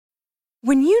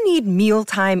When you need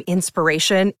mealtime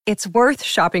inspiration, it's worth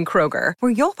shopping Kroger,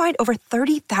 where you'll find over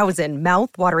 30,000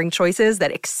 mouth-watering choices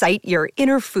that excite your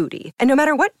inner foodie. And no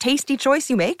matter what tasty choice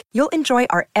you make, you'll enjoy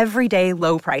our everyday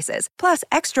low prices, plus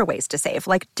extra ways to save,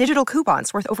 like digital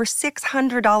coupons worth over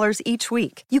 $600 each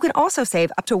week. You can also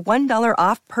save up to $1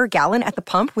 off per gallon at the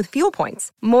pump with fuel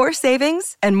points. More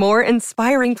savings and more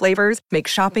inspiring flavors make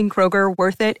shopping Kroger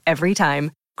worth it every time.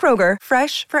 Kroger,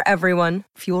 fresh for everyone.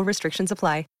 Fuel restrictions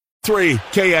apply. 3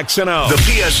 KXNO. The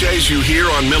PSAs you hear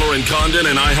on Miller and Condon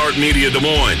and iHeartMedia Des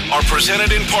Moines are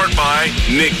presented in part by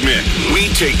Nick Mick. We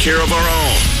take care of our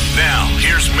own. Now,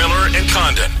 here's Miller and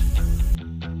Condon.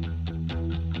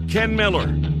 Ken Miller.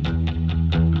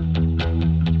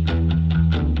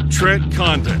 Trent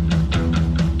Condon.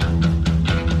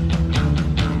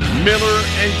 Miller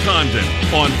and Condon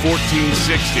on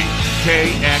 1460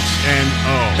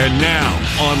 KXNO. And now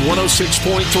on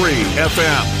 106.3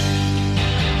 FM.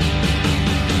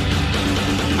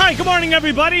 Hi, good morning,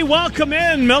 everybody. Welcome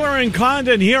in. Miller and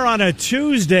Condon here on a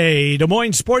Tuesday. Des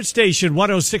Moines Sports Station,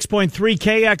 106.3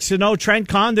 KXNO. Trent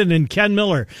Condon and Ken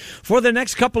Miller for the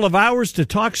next couple of hours to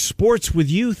talk sports with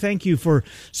you. Thank you for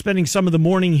spending some of the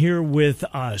morning here with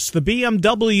us. The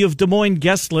BMW of Des Moines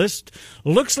guest list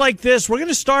looks like this. We're going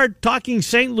to start talking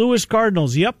St. Louis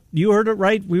Cardinals. Yep, you heard it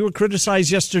right. We were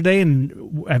criticized yesterday,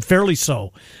 and fairly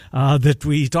so, that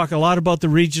we talk a lot about the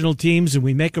regional teams, and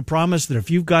we make a promise that if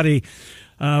you've got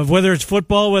whether it's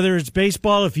football, whether it's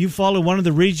baseball, if you follow one of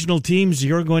the regional teams,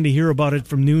 you're going to hear about it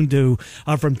from 10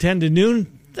 to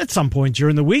noon at some point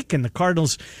during the week. And the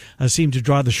Cardinals seem to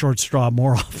draw the short straw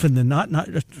more often than not.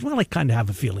 Well, I kind of have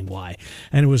a feeling why.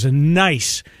 And it was a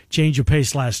nice change of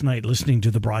pace last night listening to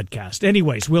the broadcast.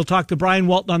 Anyways, we'll talk to Brian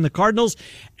Walton on the Cardinals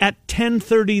at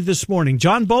 10:30 this morning.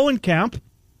 John Bowenkamp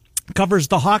covers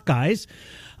the Hawkeyes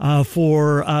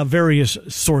for various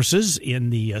sources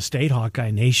in the state, Hawkeye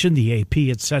Nation, the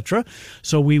AP, etc.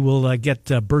 So we will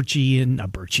get We'll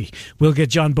get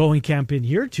John Bowenkamp in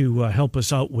here to help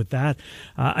us out with that.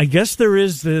 I guess there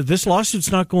is this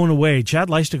lawsuit's not going away. Chad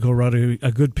Leistico wrote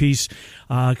a good piece,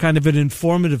 kind of an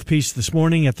informative piece this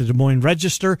morning at the Des Moines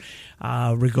Register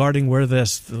regarding where the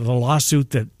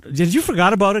lawsuit that did you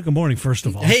forgot about it? Good morning, first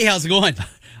of all. Hey, how's it going?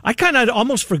 I kind of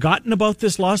almost forgotten about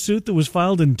this lawsuit that was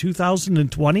filed in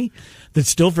 2020 that's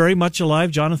still very much alive,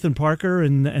 Jonathan Parker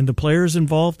and the players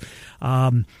involved.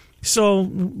 So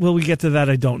will we get to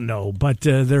that? I don't know. But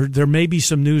there may be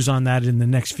some news on that in the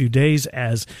next few days.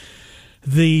 As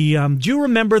do you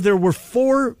remember there were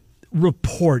 4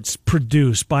 reports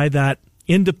produced by that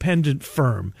independent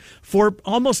firm, 4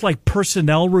 almost like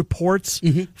personnel reports,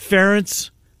 Ferentz,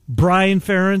 Brian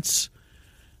Ferentz,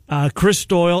 Chris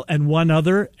Doyle, and one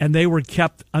other, and they were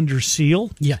kept under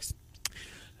seal. Yes.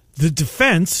 The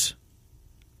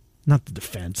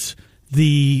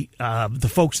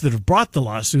folks that have brought the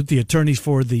lawsuit, the attorneys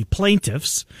for the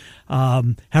plaintiffs,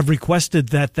 have requested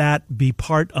that be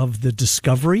part of the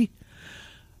discovery,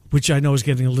 which I know is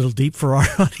getting a little deep for our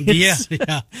audience,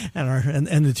 yeah.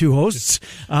 and the two hosts.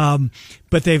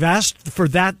 But they've asked for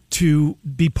that to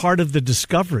be part of the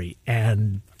discovery,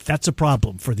 and that's a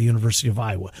problem for the University of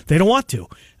Iowa. They don't want to.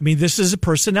 I mean, this is a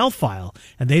personnel file,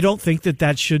 and they don't think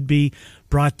that should be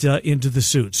brought into the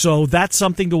suit. So that's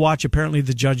something to watch. Apparently,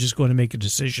 the judge is going to make a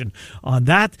decision on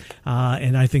that,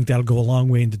 and I think that'll go a long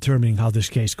way in determining how this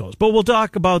case goes. But we'll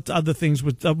talk about other things.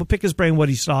 We'll pick his brain, what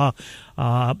he saw,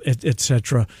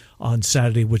 etc. on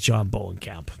Saturday with John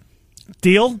Bowenkamp.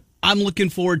 Deal? I'm looking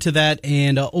forward to that,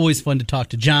 and always fun to talk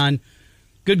to John.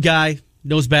 Good guy.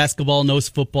 Knows basketball, knows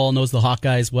football, knows the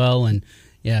Hawkeyes well, and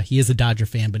yeah, he is a Dodger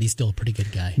fan, but he's still a pretty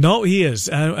good guy. No, he is.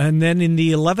 And then in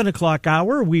the 11 o'clock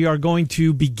hour, we are going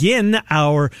to begin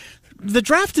the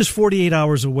draft is 48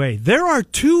 hours away. There are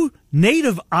 2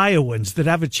 native Iowans that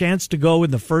have a chance to go in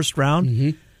the first round. Mm-hmm.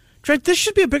 Trent, this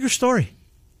should be a bigger story.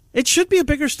 It should be a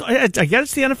bigger story. I get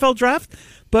it's the NFL draft,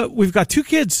 but we've got 2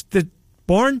 kids that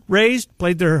born, raised,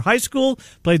 played their high school,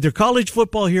 played their college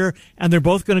football here, and they're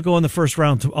both going to go in the first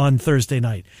round on Thursday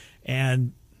night.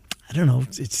 And I don't know,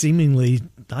 it's seemingly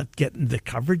not getting the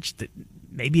coverage that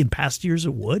maybe in past years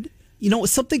it would. You know,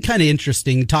 something kind of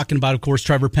interesting, talking about, of course,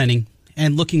 Trevor Penning,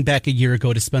 and looking back a year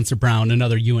ago to Spencer Brown,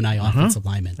 another UNI offensive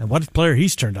lineman. And what player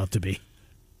he's turned out to be.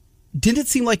 Didn't it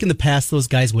seem like in the past those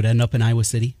guys would end up in Iowa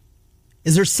City?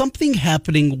 Is there something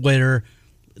happening where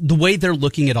the way they're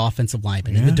looking at offensive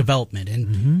linemen and the development,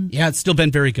 and it's still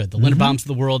been very good. The Linderbaums of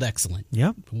the world, excellent.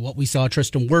 Yep. What we saw,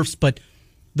 Tristan Wirfs, but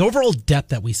the overall depth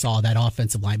that we saw that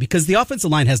offensive line, because the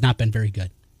offensive line has not been very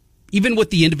good, even with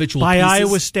the individual by pieces.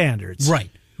 Iowa standards.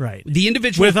 Right. Right. The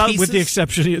individual pieces, with the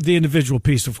exception of the individual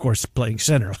piece, of course, playing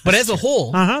center. But as a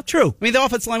whole, true. I mean, the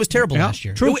offensive line was terrible last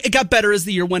year. True. It got better as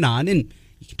the year went on, and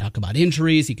you can talk about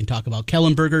injuries, you can talk about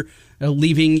Kellenberger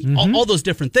leaving, all those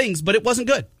different things, but it wasn't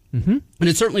good. Mm-hmm. And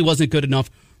it certainly wasn't good enough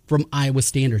from Iowa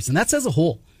standards, and that's as a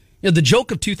whole. The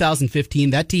joke of 2015,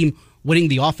 that team winning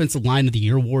the Offensive Line of the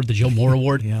Year award, the Joe Moore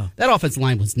Award, that offensive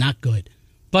line was not good.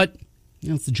 But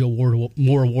it's the Joe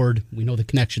Moore Award. We know the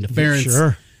connection to Ferentz.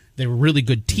 Sure. They were a really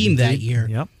good team that year.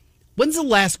 Yep. When's the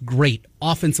last great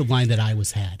offensive line that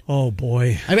Iowa's had? Oh,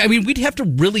 boy. I mean, we'd have to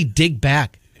really dig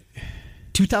back.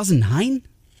 2009?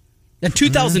 And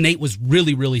 2008 was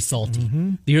really, really salty.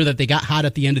 The year that they got hot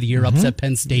at the end of the year, upset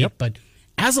Penn State. But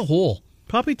as a whole.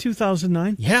 Probably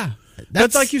 2009. Yeah.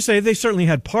 But like you say, they certainly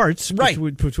had parts right.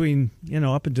 between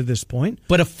up until this point.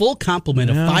 But a full complement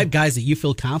of 5 guys that you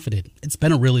feel confident. It's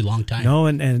been a really long time. No,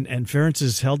 and Ferentz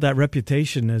has held that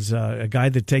reputation as a guy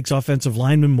that takes offensive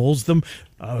linemen, molds them,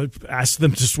 asks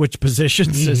them to switch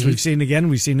positions, as we've seen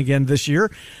again this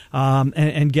year,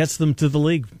 and gets them to the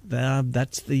league.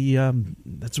 That's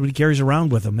what he carries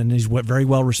around with him, and he's very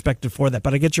well respected for that.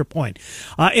 But I get your point.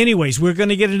 Anyways, we're going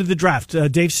to get into the draft.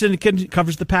 Dave Sinekin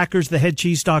covers the Packers,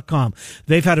 theheadcheese.com.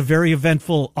 They've had a very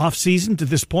eventful offseason to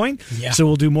this point, so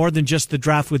we'll do more than just the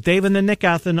draft with Dave. And then Nick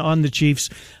Athen on the Chiefs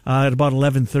at about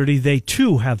 11:30. They,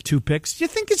 too, have 2 picks. Do you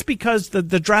think it's because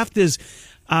the draft is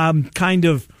kind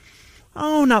of...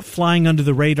 not flying under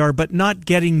the radar, but not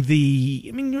getting the...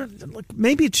 I mean, look,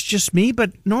 maybe it's just me,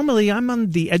 but normally I'm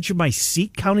on the edge of my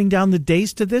seat counting down the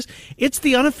days to this. It's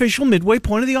the unofficial midway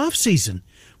point of the offseason.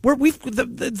 Where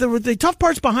the tough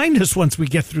part's behind us once we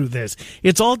get through this.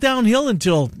 It's all downhill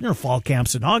until fall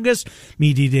camps in August,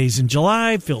 media days in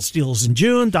July, Phil Steele's in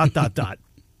June, ... Not that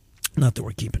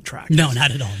we're keeping track. No, not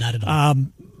at all.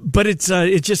 But it's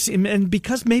just... And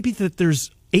because maybe that there's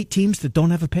 8 teams that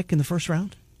don't have a pick in the first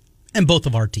round. And both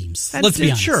of our teams. Let's be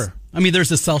honest. Sure. I mean,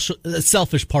 there's a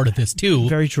selfish part of this, too.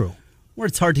 Very true. Where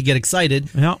it's hard to get excited.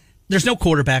 Yeah. There's no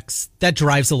quarterbacks. That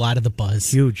drives a lot of the buzz.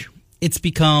 Huge. It's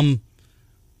become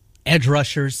edge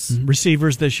rushers.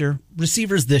 Receivers this year.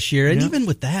 And even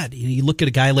with that, you look at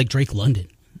a guy like Drake London.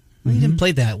 Well, he didn't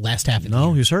play that last half of the year.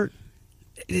 No, he was hurt.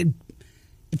 It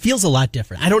feels a lot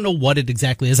different. I don't know what it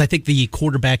exactly is. I think the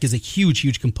quarterback is a huge,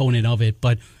 huge component of it,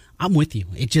 but I'm with you.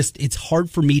 It's hard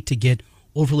for me to get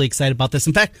overly excited about this.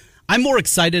 In fact, I'm more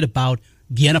excited about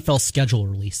the NFL schedule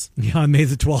release. Yeah, on May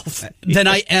the 12th. Than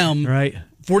I am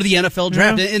for the NFL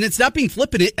draft. Yeah. And it's not being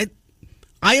flippant.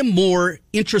 I am more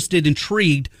interested,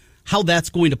 intrigued how that's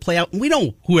going to play out. And we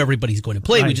know who everybody's going to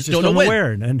play. Right, we just don't know when.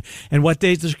 Where. And what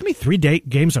days. There's going to be 3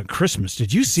 games on Christmas.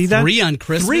 Did you see that? 3 on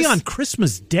Christmas? 3 on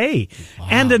Christmas Day. Wow.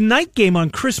 And a night game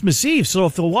on Christmas Eve. So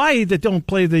if Hawaii that don't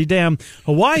play the damn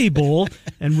Hawaii Bowl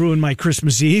and ruin my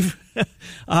Christmas Eve.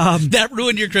 That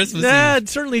ruined your Christmas Eve. It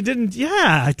certainly didn't.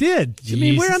 Yeah, it did. Jeez. I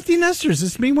mean, we're empty nesters.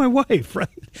 It's me and my wife, right?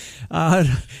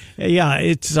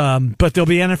 It's but there'll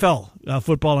be NFL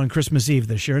football on Christmas Eve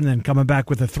this year, and then coming back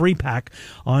with a 3-pack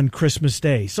on Christmas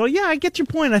Day. So yeah, I get your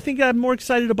point. I think I'm more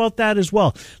excited about that as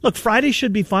well. Look, Friday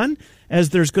should be fun,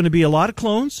 as there's going to be a lot of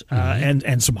clones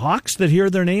and some Hawks that hear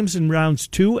their names in rounds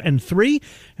 2 and 3,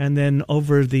 and then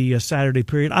over the Saturday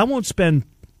period, I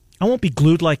won't be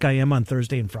glued like I am on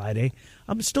Thursday and Friday.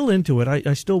 I'm still into it.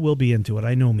 I still will be into it.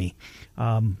 I know me,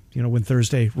 when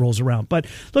Thursday rolls around. But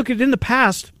look, in the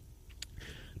past,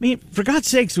 I mean, for God's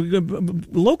sakes, we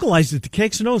localized it to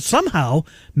KXNO. Somehow,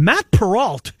 Matt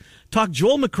Peralt talked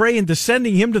Joel McRae into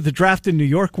sending him to the draft in New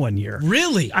York one year.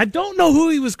 Really? I don't know who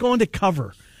he was going to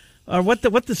cover or what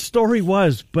the story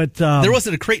was, but... there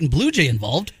wasn't a Creighton Blue Jay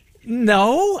involved.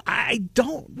 No, I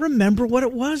don't remember what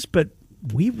it was, but...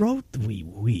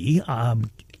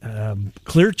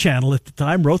 Clear Channel at the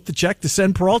time wrote the check to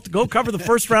send Peralt to go cover the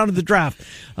first round of the draft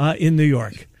in New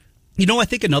York. I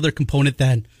think another component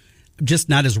that I'm just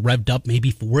not as revved up maybe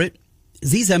for it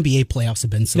is these NBA playoffs have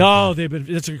been so good.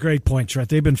 That's a great point, Trent.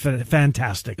 They've been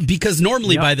fantastic. Because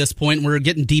normally by this point we're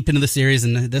getting deep into the series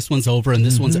and this one's over and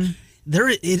this one's...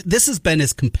 This has been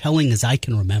as compelling as I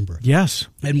can remember. Yes.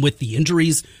 And with the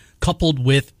injuries coupled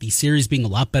with the series being a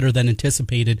lot better than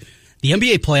anticipated... The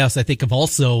NBA playoffs, I think, have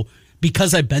also,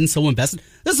 because I've been so invested,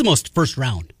 this is the most first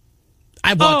round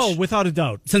I watched. Oh, without a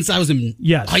doubt. Since I was in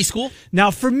high school.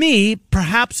 Now, for me,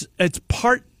 perhaps it's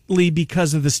partly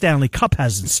because of the Stanley Cup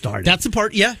hasn't started. That's a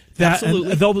part,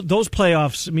 absolutely. Those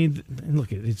playoffs, I mean,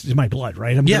 look, it's in my blood,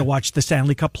 right? I'm going to watch the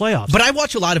Stanley Cup playoffs. But I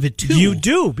watch a lot of it, too. You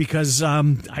do, because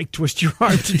I twist your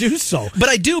arm to do so. But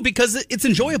I do, because it's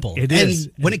enjoyable. It is.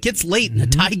 And when it gets late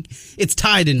and it's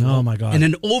tied in, oh my God. in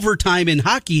an overtime in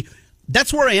hockey,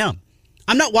 that's where I am.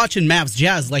 I'm not watching Mavs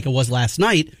Jazz like it was last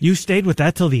night. You stayed with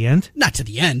that till the end? Not to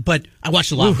the end, but I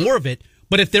watched a lot more of it.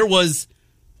 But if there was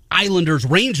Islanders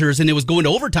Rangers and it was going to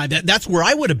overtime, that's where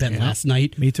I would have been last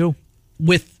night. Me too.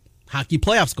 With hockey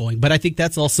playoffs going. But I think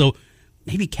that's also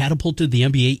maybe catapulted the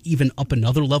NBA even up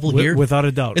another level here. Without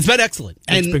a doubt. It's been excellent.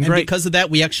 It's been great. And because of that,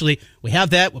 we have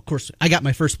that. Of course, I got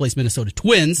my first place Minnesota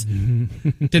Twins.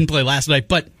 Didn't play last night.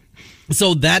 But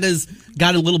so that has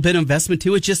got a little bit of investment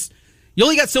to it. Just, you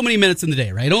only got so many minutes in the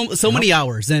day, right? So many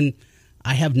hours. And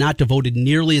I have not devoted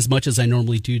nearly as much as I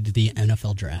normally do to the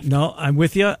NFL draft. No, I'm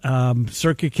with you.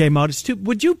 Circa came out.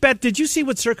 Would you bet? Did you see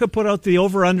what Circa put out the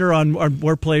over-under on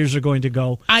where players are going to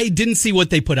go? I didn't see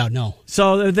what they put out, no.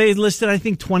 So they listed, I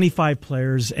think, 25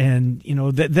 players, and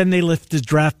then they listed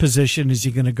draft position. Is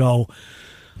he going to go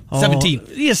 17?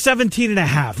 Yeah, 17 and a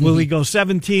half. Will he go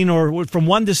 17 or from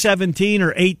 1 to 17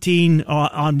 or 18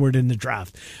 onward in the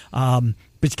draft?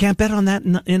 But you can't bet on that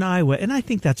in Iowa, and I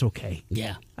think that's okay.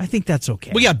 Yeah. I think that's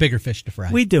okay. We got bigger fish to fry.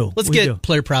 We do. Let's get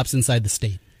player props inside the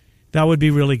state. That would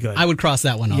be really good. I would cross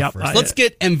that one off first. Let's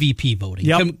get MVP voting.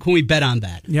 Can we bet on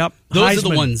that? Yep. Those Heisman, are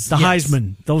the ones. The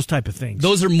Heisman, those type of things.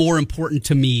 Those are more important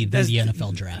to me than the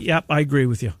NFL draft. Yep, I agree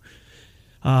with you.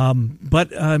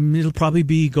 But it'll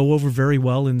probably go over very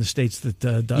well in the states that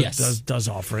does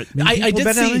offer it. I did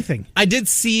bet see anything. I did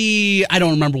see. I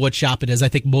don't remember what shop it is. I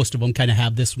think most of them kind of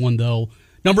have this one though.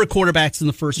 Number of quarterbacks in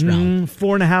the first round.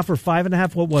 4.5 or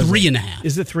 5.5. What was 3.5?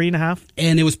 Is it 3.5?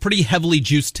 And it was pretty heavily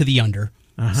juiced to the under.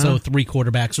 So 3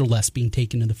 quarterbacks or less being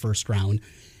taken in the first round.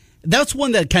 That's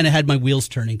one that kind of had my wheels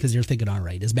turning because you're thinking, all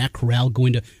right, is Matt Corral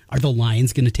are the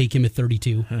Lions going to take him at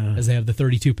 32 as they have the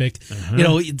 32 pick?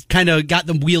 It kind of got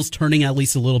the wheels turning at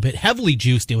least a little bit. Heavily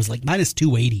juiced. It was like minus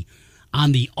 280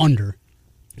 on the under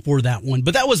for that one.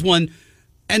 But that was one.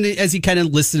 And as you kind of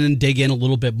listen and dig in a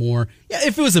little bit more,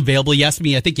 if it was available, you asked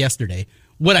me, I think yesterday,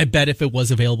 would I bet if it was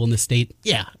available in the state?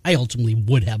 Yeah, I ultimately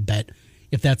would have bet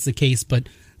if that's the case. But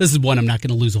this is one I'm not going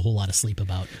to lose a whole lot of sleep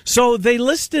about. So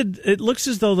it looks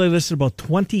as though they listed about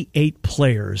 28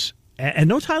 players. And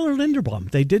no Tyler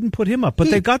Linderbaum. They didn't put him up,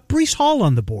 but they've got Breece Hall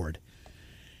on the board.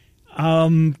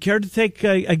 Care to take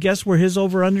a guess where his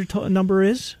over-under number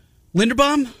is?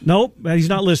 Linderbaum? Nope, he's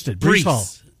not listed. Breece Hall.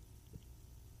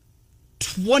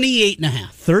 28.5.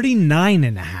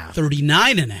 39.5.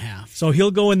 39.5. So he'll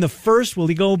go in the first. Will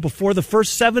he go before the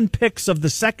first 7 picks of the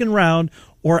second round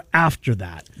or after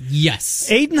that? Yes.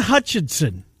 Aiden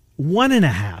Hutchinson,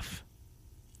 1.5.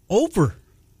 Over.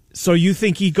 So you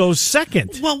think he goes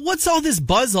second? Well, what's all this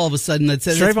buzz all of a sudden that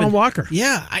says Trayvon Walker?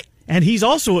 Yeah. And he's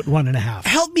also at 1.5.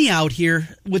 Help me out here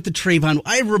with the Trayvon.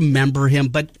 I remember him,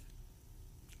 but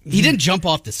he didn't jump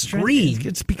off the screen.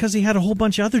 It's because he had a whole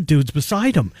bunch of other dudes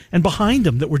beside him and behind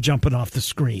him that were jumping off the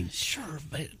screen. Sure,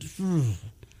 but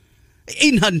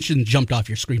Aiden Hutchinson jumped off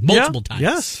your screen multiple times.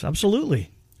 Yes, absolutely.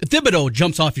 Thibodeau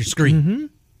jumps off your screen.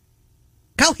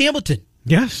 Kyle Hamilton.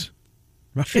 Yes.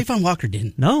 Trayvon Walker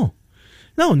didn't. No,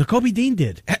 Nakobe Dean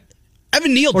did.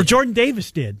 Evan Neal did. Or Jordan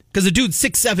Davis did. Because the dude's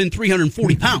 6'7",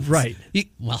 340 pounds. Right. He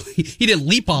didn't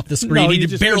leap off the screen. He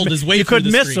just barreled his way through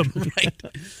the screen. You couldn't miss him.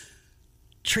 Right.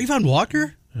 Trayvon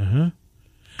Walker?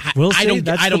 We'll see.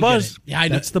 That's the buzz. Yeah,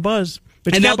 that's the buzz.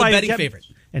 But and now the betting favorite.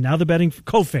 And now the betting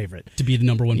co-favorite to be the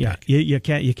number one pick. You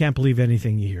can't believe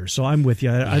anything you hear. So I'm with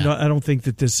you. I don't think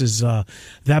that this is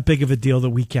that big of a deal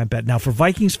that we can't bet. Now for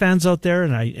Vikings fans out there,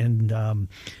 my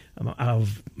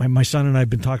son and I have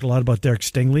been talking a lot about Derek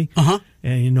Stingley.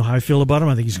 And you know how I feel about him.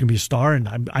 I think he's going to be a star,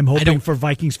 and I'm hoping for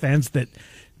Vikings fans that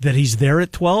he's there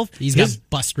at 12. He's got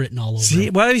bust written all over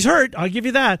him. Well, he's hurt. I'll give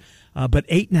you that. But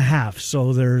 8.5.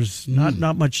 So there's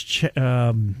not much.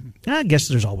 I guess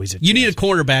there's always a chance. You need a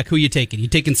cornerback. Who you taking? You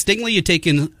taking Stingley? You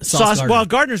taking Sauce Gardner? Well,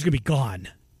 Gardner's going to be gone.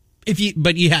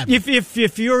 But you have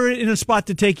if you're in a spot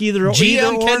to take either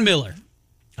GM Ken Miller.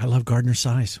 I love Gardner's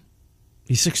size.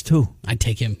 He's 6'2". I'd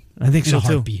take him. I think so too.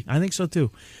 Heartbeat. I think so too.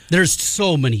 There's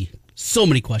so many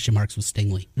question marks with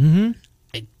Stingley.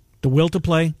 The will to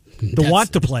play, the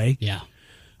want to play. Yeah.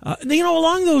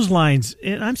 Along those lines,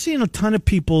 and I'm seeing a ton of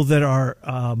people that are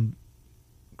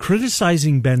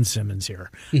criticizing Ben Simmons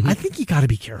here. I think you got to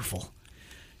be careful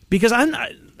because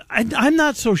I'm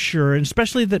not so sure, and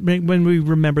especially that when we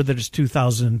remember that it's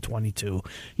 2022.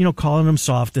 Calling him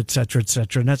soft, et cetera,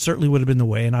 and that certainly would have been the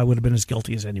way, and I would have been as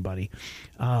guilty as anybody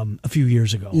a few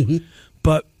years ago.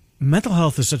 But mental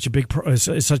health is such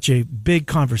a big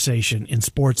conversation in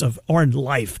sports or in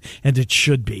life, and it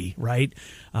should be, right?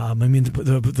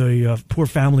 The poor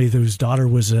family whose daughter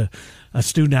was a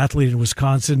student athlete in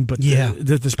Wisconsin, but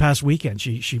this past weekend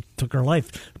she took her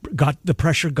life. The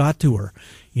pressure got to her.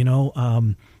 You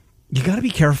got to be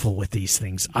careful with these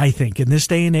things, I think, in this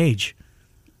day and age.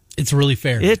 It's really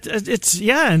fair.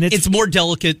 And it's more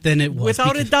delicate than it was.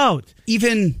 Without a doubt.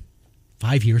 Even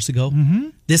 5 years ago,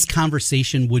 this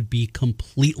conversation would be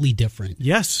completely different.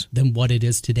 Yes. Than what it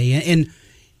is today. And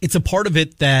it's a part of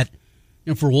it that,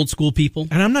 for old school people.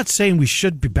 And I'm not saying we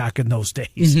should be back in those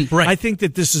days. Right. I think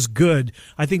that this is good.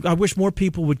 I wish more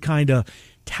people would kind of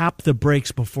tap the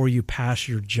brakes before you pass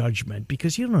your judgment,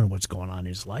 because you don't know what's going on in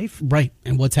his life. Right.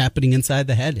 And what's happening inside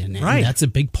the head. And right. That's a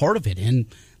big part of it. And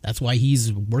that's why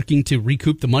he's working to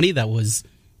recoup the money that was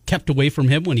kept away from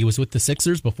him when he was with the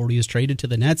Sixers before he was traded to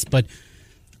the Nets. But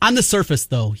on the surface,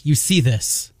 though, you see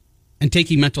this, and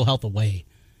taking mental health away,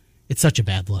 it's such a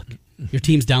bad look. Your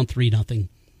team's down 3-0.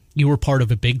 You were part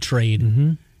of a big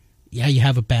trade. Yeah, you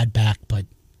have a bad back, but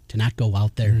to not go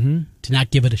out there, to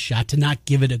not give it a shot, to not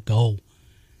give it a go,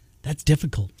 that's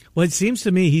difficult. Well, it seems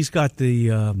to me he's got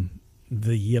the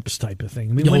yips type of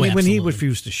thing. I mean, when he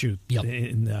refused to shoot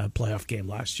in the playoff game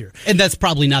last year. And that's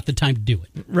probably not the time to do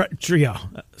it. Right, yeah.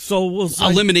 So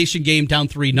elimination game down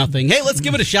 3-0. Hey, let's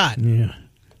give it a shot. Yeah.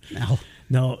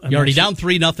 No, you're already down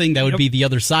 3-0. That would be the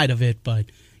other side of it, but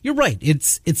you're right.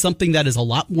 It's something that is a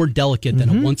lot more delicate than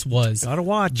it once was. Gotta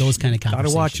watch those kind of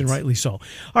conversations. Gotta watch, and rightly so. All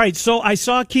right, so I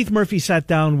saw Keith Murphy sat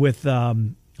down with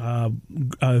Connor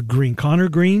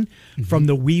Green from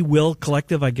the We Will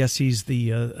Collective. I guess he's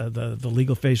the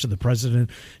legal face of the president.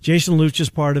 Jason Luch is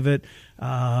part of it.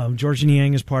 George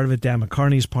Niang is part of it. Dan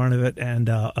McCarney is part of it, and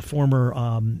a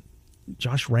former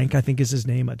Josh Rank, I think is his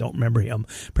name. I don't remember him.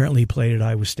 Apparently he played at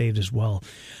Iowa State as well.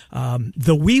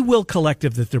 The We Will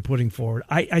Collective that they're putting forward,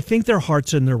 I think their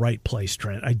heart's in the right place,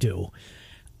 Trent. I do.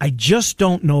 I just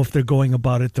don't know if they're going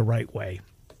about it the right way.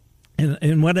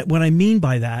 And what I mean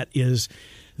by that is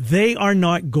they are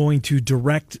not going to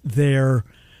direct their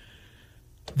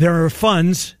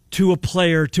funds to a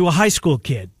player, to a high school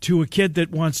kid, to a kid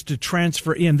that wants to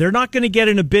transfer in. They're not going to get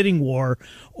in a bidding war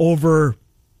over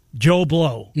Joe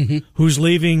Blow, who's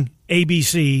leaving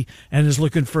ABC and is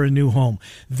looking for a new home.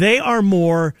 They are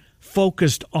more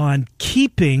focused on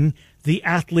keeping the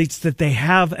athletes that they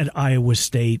have at Iowa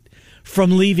State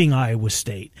from leaving Iowa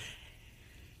State.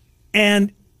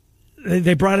 And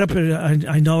they brought up,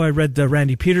 I know I read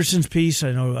Randy Peterson's piece.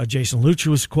 I know Jason Luch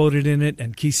was quoted in it,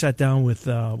 and Keith sat down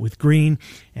with Green,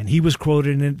 and he was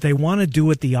quoted in it. They want to do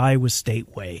it the Iowa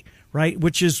State way, right?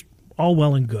 Which is all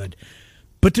well and good.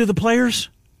 But do the players?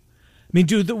 I mean,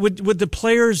 would the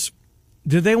players,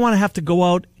 do they want to have to go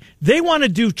out? They want to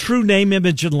do true name,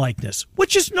 image, and likeness,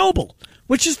 which is noble,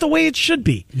 which is the way it should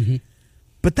be.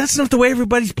 But that's not the way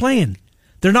everybody's playing.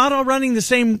 They're not all running the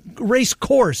same race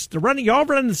course. You're all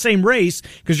running the same race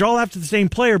because you're all after the same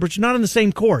player, but you're not on the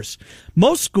same course.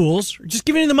 Most schools are just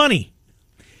giving you the money.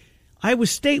 Iowa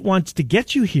State wants to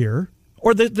get you here,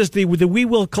 or the We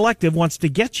Will Collective wants to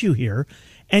get you here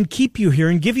and keep you here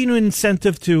and give you an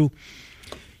incentive to,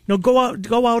 go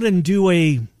out and do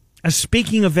a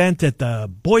speaking event at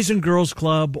the Boys and Girls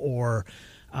Club, or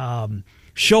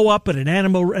show up at an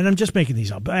animal, and I'm just making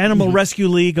these up, Animal Rescue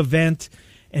League event,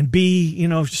 and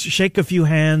shake a few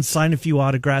hands, sign a few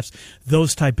autographs,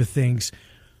 those type of things.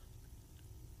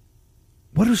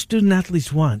 What do student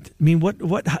athletes want? I mean, what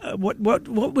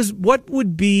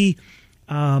would be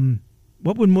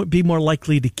more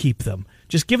likely to keep them?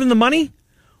 Just giving them money,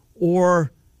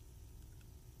 or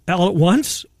all at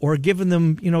once, or giving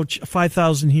them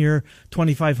 $5,000 here,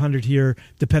 $2,500 here,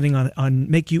 depending on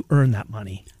make you earn that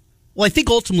money. Well, I think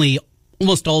ultimately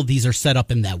almost all of these are set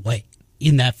up in that way,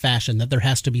 in that fashion, that there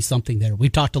has to be something there.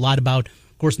 We've talked a lot about,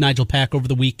 of course, Nigel Pack over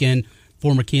the weekend,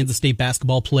 former Kansas State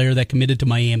basketball player that committed to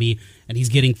Miami, and he's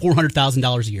getting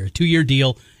 $400,000 a year, a 2-year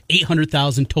deal,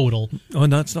 $800,000 total. Oh,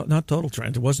 no, it's not total,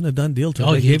 Trent. It wasn't a done deal.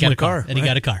 He got a car. And he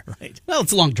got a car. Right. Well,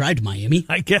 it's a long drive to Miami,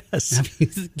 I guess.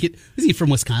 Is he from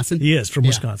Wisconsin? He is from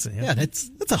Wisconsin. Yeah, that's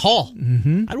a haul.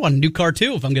 I'd want a new car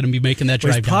too if I'm going to be making that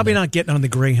drive. He's probably not getting on the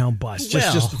Greyhound bus.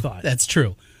 Just a thought. That's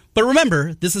true. But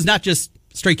remember, this is not just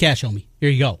straight cash, homie. Here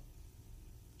you go.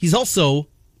 He's also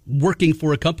working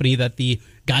for a company that the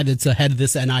guy that's ahead of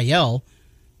this NIL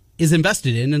is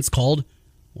invested in, and it's called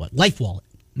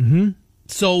LifeWallet.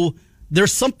 So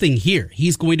there's something here.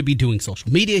 He's going to be doing social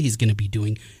media. He's going to be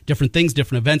doing different things,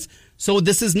 different events. So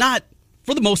this is not,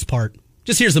 for the most part,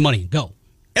 just here's the money and go.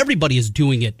 Everybody is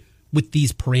doing it with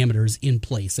these parameters in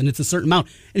place, and it's a certain amount.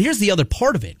 And here's the other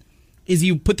part of it, is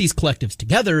you put these collectives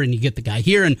together, and you get the guy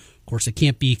here, and of course it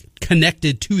can't be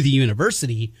connected to the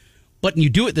university, but you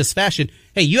do it this fashion.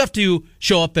 Hey, you have to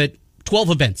show up at 12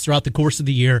 events throughout the course of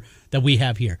the year that we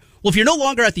have here. Well, if you're no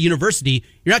longer at the university,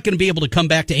 you're not going to be able to come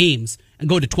back to Ames and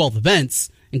go to 12 events,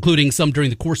 including some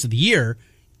during the course of the year,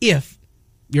 if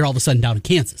you're all of a sudden down in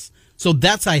Kansas. So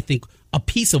that's, I think, a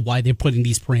piece of why they're putting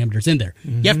these parameters in there.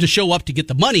 You have to show up to get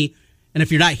the money, and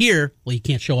if you're not here, well, you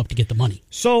can't show up to get the money.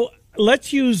 So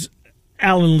let's use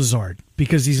Alan Lazard,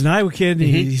 because he's an Iowa kid, and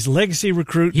he's a legacy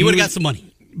recruit. He would have got some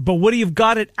money. But would he have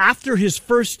got it after his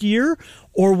first year,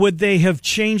 or would they have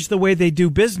changed the way they do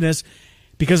business?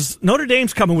 Because Notre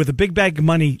Dame's coming with a big bag of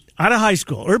money out of high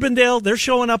school. Urbandale, they're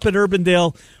showing up at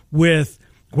Urbandale with,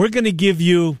 we're going to give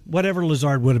you whatever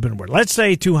Lazard would have been worth. Let's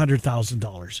say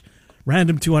 $200,000.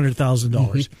 Random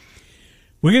 $200,000.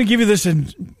 We're going to give you this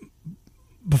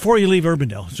before you leave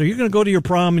Urbandale. So you're going to go to your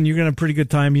prom and you're going to have a pretty good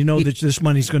time. You know that this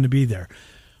money's going to be there.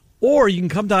 Or you can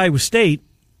come to Iowa State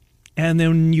and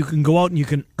then you can go out and you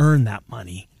can earn that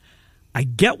money. I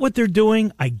get what they're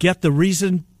doing. I get the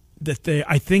reason that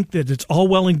I think that it's all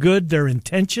well and good, their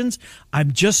intentions.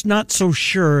 I'm just not so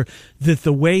sure that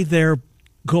the way they're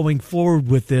going forward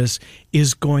with this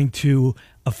is going to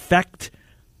affect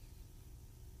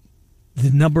the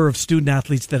number of student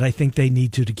athletes that I think they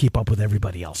need to keep up with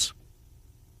everybody else.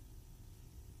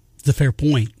 It's a fair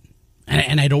point.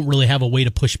 And I don't really have a way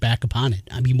to push back upon it.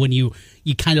 I mean, when you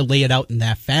kind of lay it out in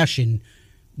that fashion,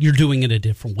 you're doing it a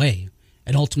different way.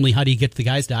 And ultimately, how do you get the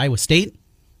guys to Iowa State?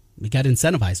 We got to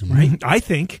incentivize them, right? I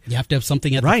think. You have to have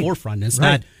something at the forefront. It's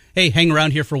not, hey, hang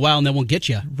around here for a while and then we'll get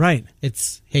you. Right.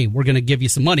 It's, hey, we're going to give you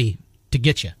some money to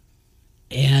get you.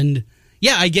 And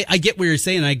yeah, I get what you're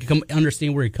saying. I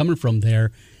understand where you're coming from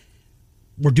there.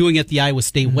 We're doing it the Iowa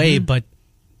State way, but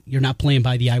you're not playing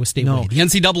by the Iowa State way. The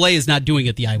NCAA is not doing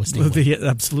it the Iowa State way.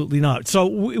 Absolutely not. So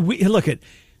we look at,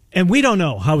 and we don't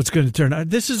know how it's going to turn out.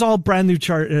 This is all brand new,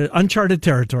 uncharted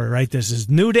territory, right? This is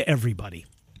new to everybody.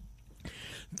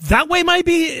 That way may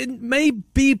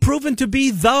be proven to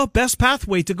be the best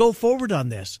pathway to go forward on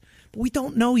this, but we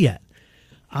don't know yet.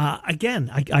 Again,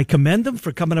 I commend them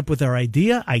for coming up with their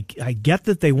idea. I get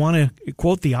that they want to,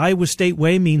 quote, the Iowa State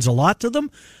way means a lot to them.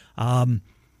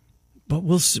 But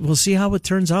we'll see how it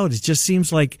turns out. It just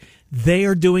seems like they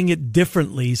are doing it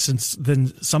differently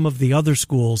than some of the other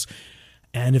schools.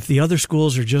 And if the other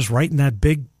schools are just writing that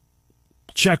big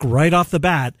check right off the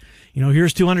bat,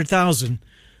 here's $200,000.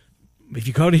 If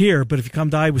you go to here, but if you come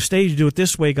to Iowa State, you do it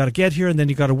this way. You got to get here, and then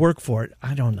you got to work for it.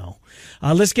 I don't know.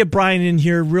 Let's get Brian in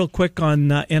here real quick on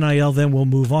NIL, then we'll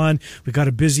move on. We got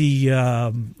a busy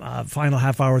final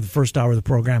half hour, the first hour of the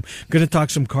program. Going to talk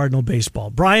some Cardinal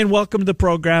baseball. Brian, welcome to the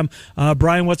program.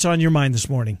 Brian, what's on your mind this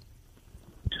morning?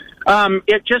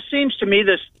 It just seems to me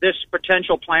this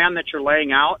potential plan that you're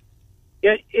laying out.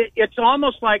 It's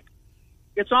almost like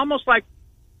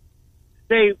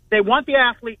they want the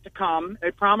athlete to come.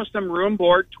 They promise them room,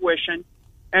 board, tuition,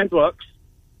 and books,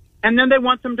 and then they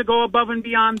want them to go above and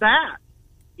beyond that.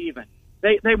 Even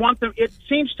they want them. It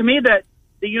seems to me that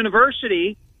the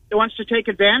university wants to take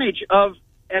advantage of,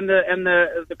 and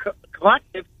the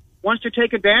collective wants to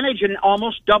take advantage and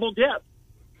almost double dip.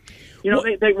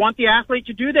 They want the athlete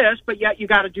to do this, but yet you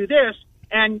got to do this,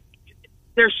 and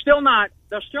they're still not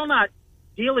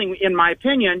dealing, in my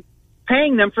opinion,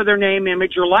 paying them for their name,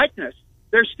 image, or likeness.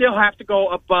 They still have to go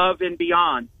above and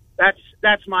beyond.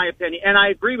 That's my opinion. And I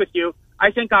agree with you.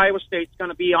 I think Iowa State's going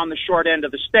to be on the short end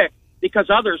of the stick because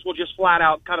others will just flat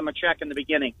out cut them a check in the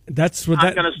beginning. I'm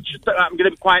going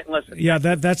to be quiet and listen. Yeah,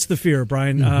 that's the fear,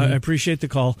 Brian. I appreciate the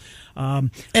call.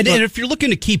 And if you're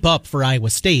looking to keep up for Iowa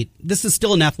State, this is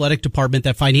still an athletic department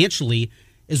that financially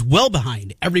is well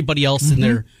behind everybody else in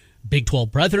their Big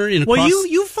 12 brethren. And well,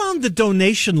 you found the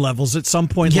donation levels at some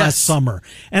point last summer.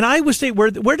 And Iowa State,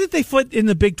 where did they foot in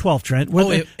the Big 12, Trent? It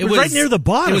was right near the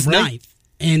bottom, It was right? ninth.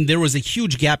 And there was a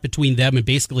huge gap between them and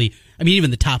basically, even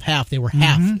the top half, they were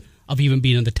half of even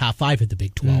being in the top 5 at the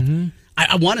Big 12.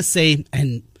 I want to say,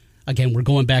 and again, we're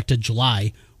going back to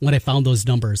July when I found those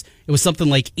numbers. It was something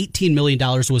like $18 million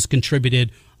was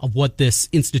contributed of what this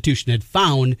institution had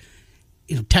found.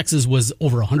 Texas was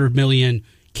over $100 million.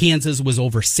 Kansas was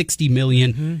over $60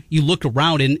 million. You look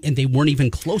around and they weren't even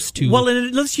close to. Well,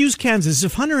 and let's use Kansas.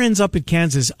 If Hunter ends up at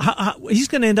Kansas, he's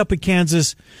going to end up at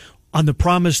Kansas on the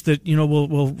promise that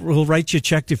we'll write you a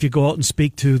check if you go out and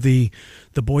speak to the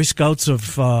Boy Scouts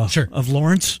of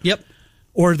Lawrence. Yep.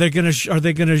 Or is he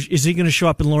going to show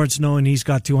up in Lawrence knowing he's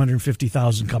got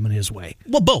 $250,000 coming his way?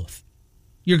 Well, both.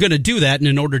 You're going to do that, and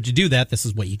in order to do that, this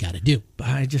is what you got to do.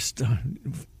 I just.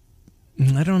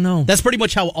 I don't know. That's pretty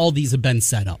much how all these have been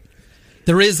set up.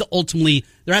 There has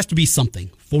to be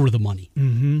something for the money.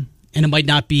 And it might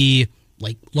not be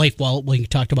like LifeWell, like you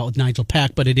talked about with Nigel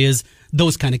Pack, but it is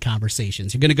those kind of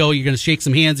conversations. You're going to go, you're going to shake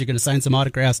some hands, you're going to sign some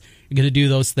autographs, you're going to do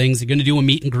those things, you're going to do a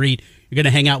meet and greet, you're going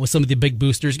to hang out with some of the big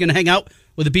boosters, you're going to hang out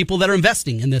with the people that are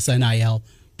investing in this NIL,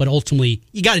 but ultimately,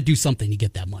 you got to do something to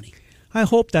get that money. I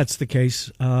hope that's the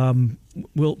case.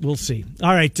 We'll see.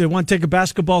 All right, I want to take a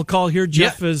basketball call here.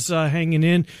 Jeff is hanging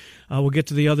in. We'll get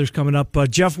to the others coming up.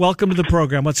 Jeff, welcome to the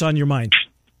program. What's on your mind?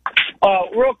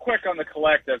 Real quick on the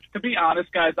collective. To be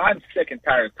honest, guys, I'm sick and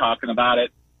tired of talking about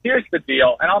it. Here's the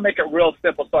deal, and I'll make it real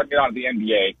simple so I can get on to the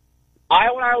NBA.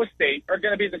 Iowa and Iowa State are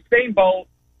going to be the same boat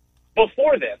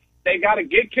before this. They got to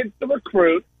get kids to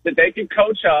recruit that they can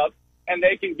coach up and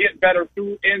they can get better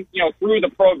through the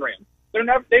program.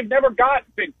 They've never got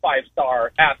big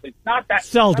 5-star athletes. Not that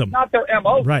seldom. That's not their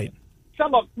MO. Right.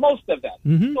 Most of them.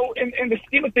 Mm-hmm. So in the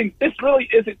scheme of things, this really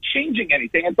isn't changing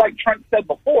anything. It's like Trent said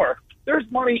before. There's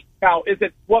money now. Is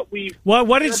it what we? Well,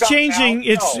 what is changing?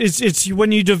 Now? It's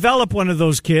when you develop one of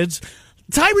those kids.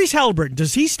 Tyrese Halliburton,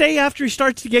 does he stay after he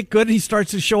starts to get good and he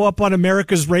starts to show up on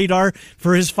America's radar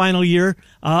for his final year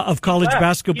of college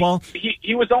basketball?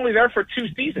 He was only there for 2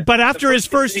 seasons. But after his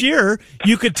first year,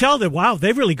 you could tell that, wow,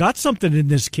 they've really got something in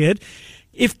this kid.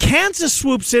 If Kansas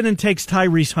swoops in and takes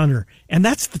Tyrese Hunter, and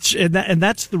that's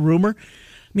the rumor,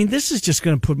 I mean, this is just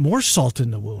going to put more salt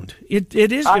in the wound. It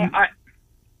is.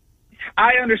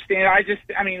 I understand.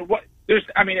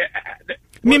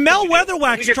 Mel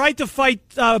Weatherwax tried to fight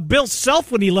Bill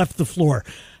Self when he left the floor.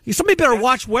 Somebody better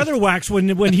watch Weatherwax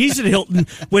when he's at Hilton,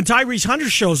 when Tyrese Hunter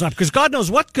shows up, because God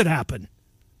knows what could happen.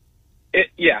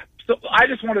 So I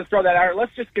just wanted to throw that out.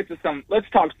 Let's just get to let's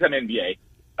talk some NBA.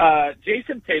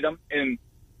 Jason Tatum,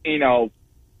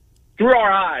 through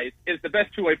our eyes, is the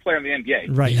best two-way player in the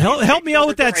NBA. Right. Help me out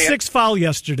with that 6th foul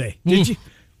yesterday. Did you?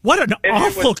 What an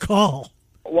awful call.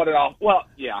 What an awful. Well,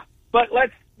 yeah. But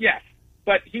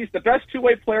But he's the best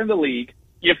two-way player in the league.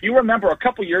 If you remember, a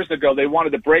couple years ago, they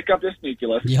wanted to break up this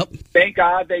nucleus. Yep. Thank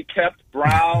God they kept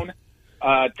Brown,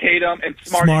 Tatum, and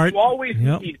Smart.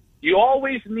 You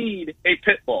always need a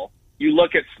pit bull. You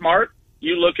look at Smart,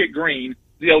 you look at Green,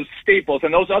 those staples,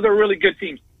 and those other really good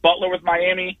teams. Butler with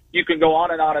Miami, you can go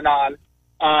on and on and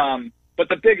on. But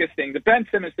the biggest thing, the Ben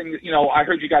Simmons thing, I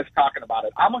heard you guys talking about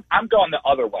it. I'm going the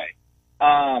other way.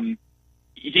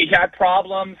 He had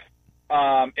problems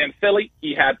in Philly.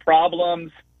 He had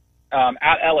problems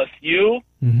at LSU.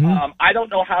 Mm-hmm. I don't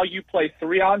know how you play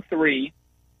 3-on-3.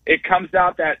 It comes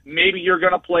out that maybe you're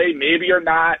going to play, maybe you're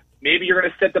not. Maybe you're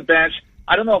going to sit the bench.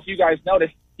 I don't know if you guys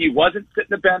noticed, he wasn't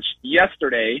sitting the bench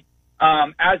yesterday.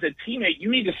 As a teammate, you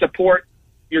need to support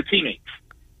your teammates.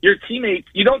 Your teammates,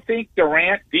 you don't think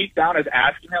Durant deep down is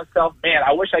asking himself, man,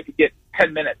 I wish I could get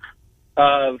 10 minutes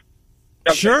of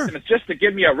sure. just to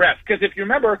give me a rest. Because if you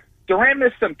remember, Durant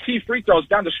missed some key free throws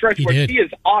down the stretch where he is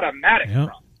automatic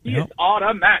from. He is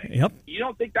automatic. Yep. You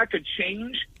don't think that could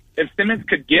change if Simmons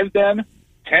could give them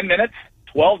 10 minutes,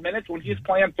 12 minutes when he's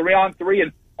playing 3-on-3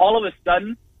 and all of a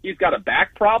sudden he's got a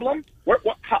back problem?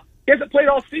 He hasn't played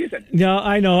all season. No,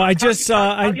 I know. How do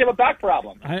you have a back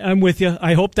problem? I'm with you.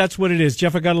 I hope that's what it is.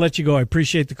 Jeff, I got to let you go. I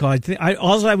appreciate the call.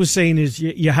 All I was saying is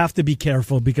you have to be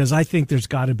careful because I think there's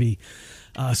got to be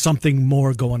something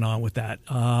more going on with that.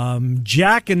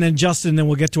 Jack and then Justin, then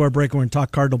we'll get to our break. We're going to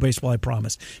talk Cardinal baseball, I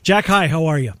promise. Jack, hi. How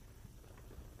are you?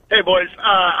 Hey, boys.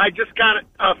 I just got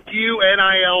a few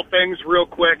NIL things real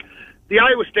quick. The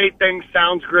Iowa State thing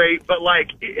sounds great, but,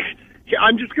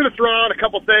 I'm just going to throw out a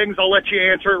couple things. I'll let you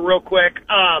answer it real quick.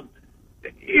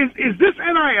 Is this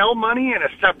NIL money in a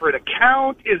separate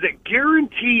account? Is it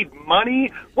guaranteed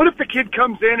money? What if the kid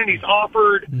comes in and he's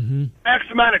offered X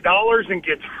amount of dollars and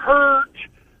gets hurt?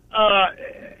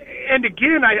 And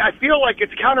again, I feel like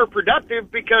it's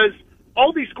counterproductive because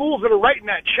all these schools that are writing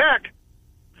that check,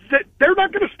 they're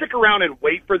not going to stick around and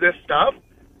wait for this stuff.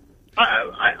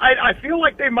 I feel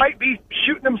like they might be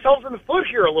shooting themselves in the foot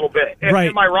here a little bit. Right.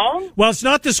 Am I wrong? Well, it's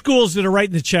not the schools that are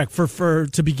writing the check for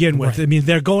to begin with. Right. I mean,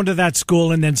 they're going to that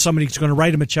school, and then somebody's going to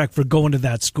write them a check for going to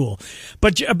that school.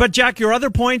 But Jack, your other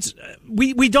points,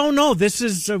 we don't know. This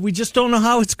is we just don't know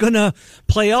how it's going to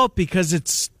play out because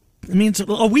it's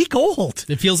a week old.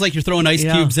 It feels like you're throwing ice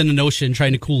cubes in an ocean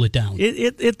trying to cool it down.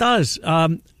 It does.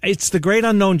 It's the great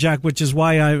unknown, Jack, which is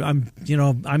why I'm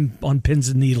on pins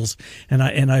and needles, and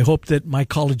I hope that my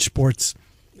college sports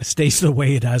stays the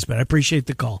way it has been. I appreciate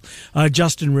the call,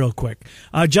 Justin. Real quick,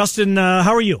 Justin,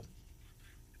 how are you?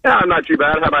 Yeah, I'm not too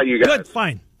bad. How about you guys? Good,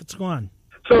 fine. Let's go on.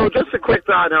 So just a quick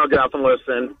thought, and I'll get off and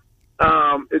listen.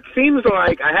 It seems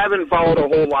like I haven't followed a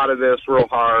whole lot of this real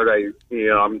hard.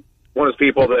 I'm one of those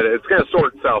people that it's going to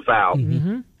sort itself out.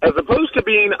 Mm-hmm. As opposed to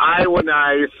being Iowa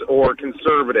nice or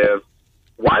conservative,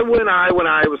 why wouldn't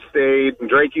Iowa State and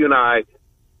Drake, you and I,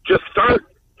 just start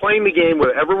playing the game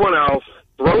with everyone else,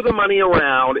 throw the money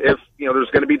around if there's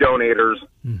going to be donators,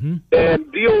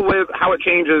 and deal with how it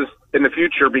changes in the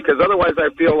future? Because otherwise, I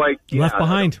feel like left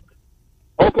behind.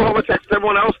 Oklahoma, Texas,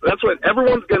 everyone else. That's what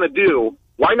everyone's going to do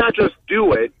Why not just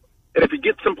do it? And if you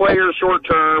get some players short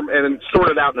term and sort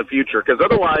it out in the future, because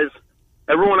otherwise,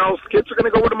 everyone else, kids are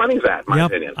going to go where the money's at, in my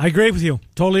opinion. I agree with you.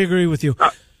 Totally agree with you.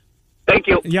 Thank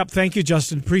you. Yep, thank you,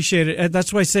 Justin. Appreciate it.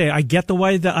 That's why I say I get the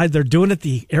way that they're doing it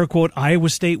the air quote Iowa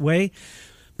State way,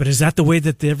 but is that the way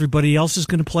that everybody else is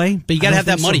going to play? But you got to have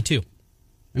that money too.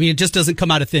 I mean, it just doesn't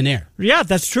come out of thin air. Yeah,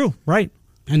 that's true. Right.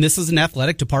 And this is an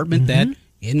athletic department that,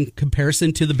 in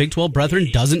comparison to the Big 12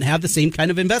 brethren, doesn't have the same kind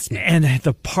of investment. And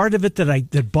the part of it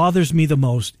that bothers me the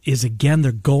most is, again,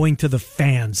 they're going to the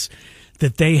fans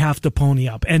that they have to pony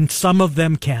up. And some of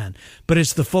them can. But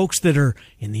it's the folks that are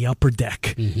in the upper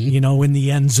deck, in the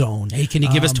end zone. Hey, can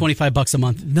you give us $25 a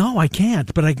month? No, I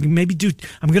can't. But I can maybe do.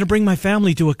 I'm going to bring my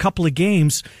family to a couple of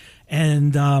games.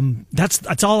 And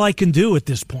that's all I can do at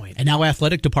this point. And now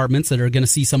athletic departments that are going to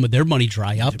see some of their money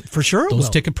dry up. For sure.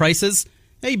 Those ticket prices.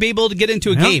 Hey, you'll be able to get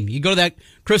into a game. You go to that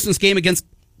Christmas game against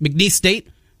McNeese State,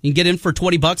 you can get in for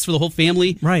 $20 for the whole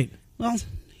family. Right. Well,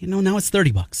 now it's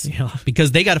 $30. Yeah.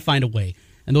 Because they got to find a way.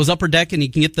 And those upper deck, and you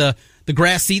can get the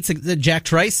grass seats at Jack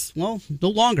Trice. Well, no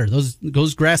longer.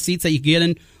 Those grass seats that you get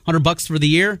in $100 for the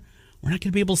year, we're not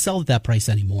going to be able to sell at that price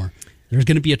anymore. There's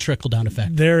going to be a trickle-down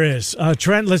effect. There is.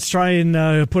 Trent, let's try and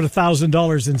put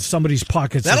 $1,000 in somebody's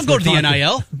pockets. That'll go to the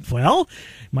NIL. Well,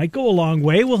 might go a long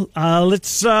way. Well,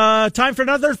 let's time for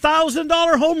another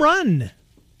 $1,000 home run.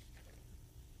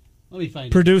 Let me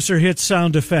find Producer hits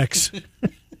sound effects.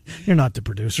 You're not the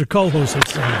producer. Co-host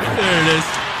hits sound effects. There it is.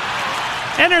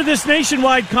 Enter this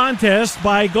nationwide contest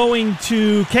by going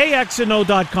to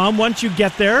KXNO.com. Once you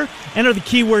get there, enter the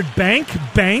keyword bank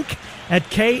at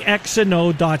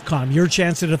KXNO.com. Your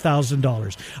chance at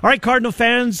 $1,000. All right, Cardinal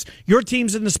fans, your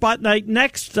team's in the spotlight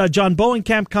next. John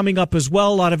Bowenkamp coming up as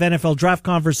well. A lot of NFL draft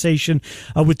conversation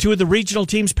with two of the regional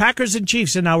teams, Packers and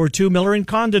Chiefs, in Hour 2. Miller and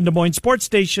Condon, Des Moines Sports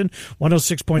Station,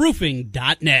 106.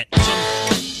 Roofing.net.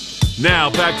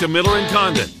 Now back to Miller and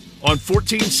Condon on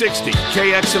 1460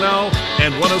 KXNO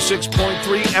and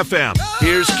 106.3 FM.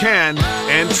 Here's Ken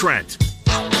and Trent.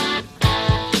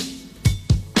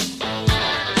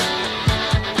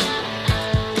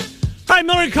 Hi,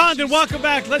 Miller and Condon. Welcome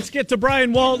back. Let's get to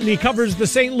Brian Walton. He covers the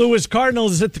St. Louis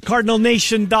Cardinals at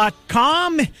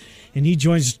thecardinalnation.com. And he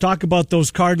joins us to talk about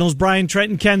those Cardinals. Brian, Trent,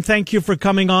 and Ken, thank you for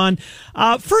coming on.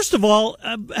 First of all,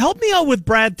 help me out with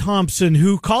Brad Thompson,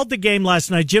 who called the game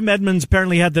last night. Jim Edmonds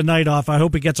apparently had the night off. I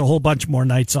hope he gets a whole bunch more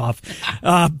nights off.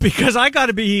 Because I got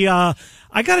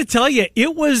to tell you,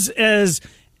 it was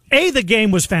the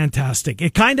game was fantastic.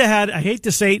 It kind of had, I hate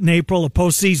to say it in April, a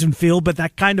postseason feel, but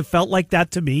that kind of felt like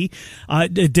that to me.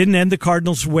 It didn't end the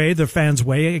Cardinals' way, their fans'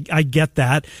 way. I get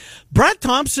that. Brad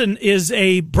Thompson is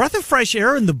a breath of fresh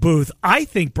air in the booth, I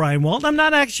think, Brian Walton. I'm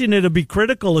not actually going to be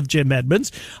critical of Jim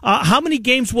Edmonds. How many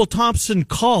games will Thompson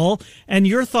call, and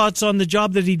your thoughts on the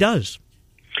job that he does?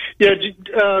 Yeah,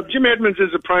 Jim Edmonds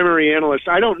is a primary analyst.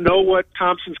 I don't know what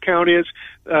Thompson's count is,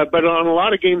 but on a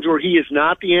lot of games where he is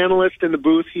not the analyst in the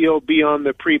booth, he'll be on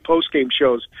the pre-post-game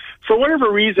shows. For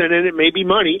whatever reason, and it may be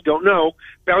money, don't know,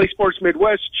 Valley Sports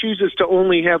Midwest chooses to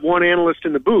only have one analyst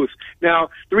in the booth. Now,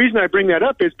 the reason I bring that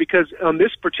up is because on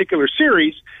this particular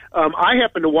series, I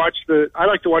happen to I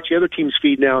like to watch the other team's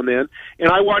feed now and then, and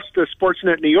I watch the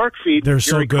Sportsnet New York feed. They're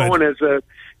so good. Cohen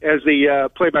as the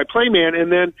play-by-play man,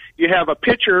 and then you have a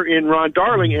pitcher in Ron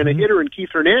Darling and a hitter in Keith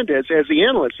Hernandez as the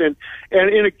analyst. And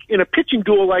in a pitching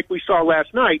duel like we saw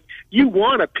last night, you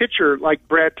want a pitcher like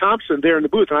Brad Thompson there in the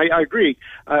booth. And I agree.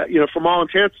 From all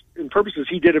intents and purposes,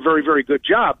 he did a very, very good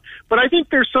job. But I think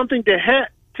there's something to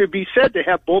be said to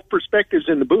have both perspectives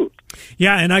in the booth.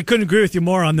 Yeah, and I couldn't agree with you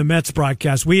more on the Mets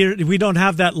broadcast. We don't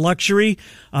have that luxury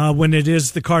when it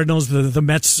is the Cardinals. The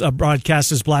Mets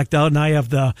broadcast is blacked out, and I have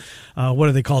the what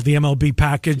are they called, the MLB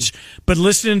package. But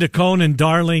listening to Cohn and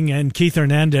Darling and Keith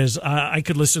Hernandez, I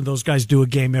could listen to those guys do a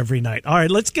game every night. All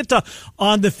right, let's get to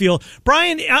on the field.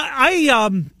 Brian,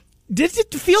 did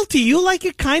it feel to you like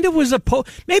it kind of was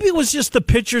maybe it was just the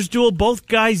pitcher's duel, both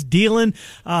guys dealing?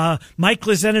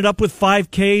 Michaelis ended up with 5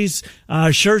 Ks.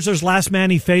 Scherzer's last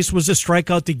man he faced was a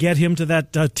strikeout to get him to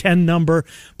that 10 number.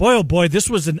 Boy, oh boy, this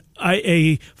was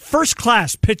a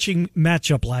first-class pitching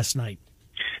matchup last night.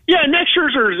 Yeah, Max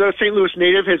Scherzer is a St. Louis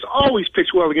native, has always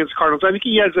pitched well against the Cardinals. I think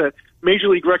he has a Major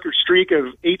League record streak of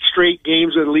 8 straight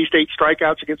games with at least 8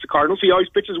 strikeouts against the Cardinals. He always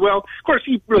pitches well. Of course,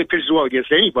 he really pitches well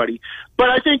against anybody. But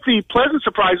I think the pleasant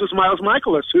surprise was Miles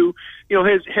Michaelis, who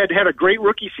had a great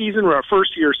rookie season, or a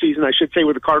first-year season, I should say,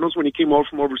 with the Cardinals when he came over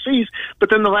from overseas. But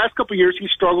then the last couple of years, he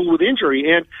struggled with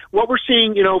injury. And what we're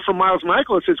seeing, from Miles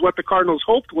Michaelis is what the Cardinals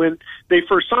hoped when they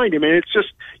first signed him. And it's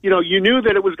just, you knew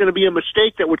that it was going to be a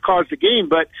mistake that would cause the game.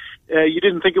 But you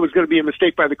didn't think it was going to be a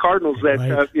mistake by the Cardinals that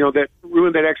that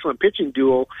ruined that excellent pitching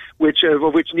duel,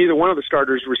 of which neither one of the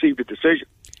starters received a decision.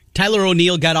 Tyler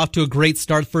O'Neill got off to a great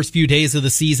start the first few days of the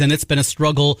season. It's been a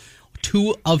struggle.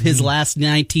 2 of his last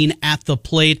 19 at the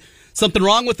plate. Something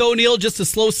wrong with O'Neill? Just a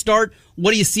slow start?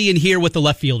 What do you see in here with the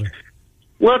left fielder?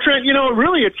 Well, Trent,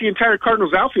 really it's the entire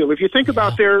Cardinals outfield. If you think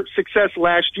about their success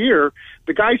last year,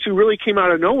 the guys who really came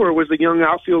out of nowhere was the young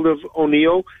outfield of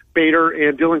O'Neill, Bader,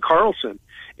 and Dylan Carlson.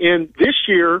 And this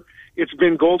year, it's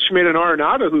been Goldschmidt and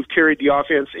Arenado who've carried the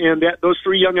offense, and those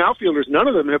 3 young outfielders, none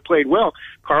of them have played well.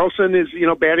 Carlson is,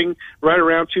 batting right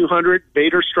around 200.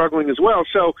 Bader struggling as well.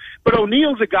 But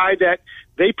O'Neill's a guy that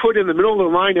they put in the middle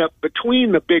of the lineup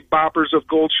between the big boppers of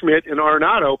Goldschmidt and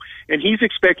Arenado, and he's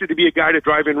expected to be a guy to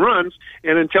drive in runs.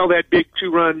 And until that big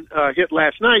 2-run hit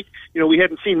last night, we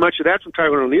hadn't seen much of that from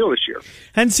Tyler O'Neill this year.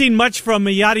 Hadn't seen much from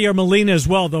Yadier Molina as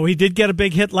well, though. He did get a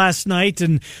big hit last night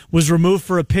and was removed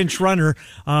for a pinch runner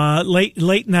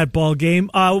late in that ball game.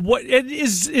 What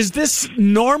is this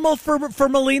normal for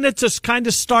Molina to kind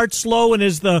of start slow? And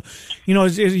is you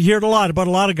hear it a lot about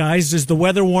a lot of guys, as the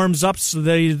weather warms up, so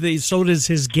so does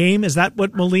his game? Is that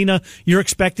what Molina you're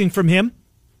expecting from him?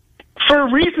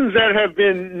 For reasons that have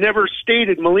been never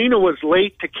stated, Molina was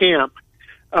late to camp.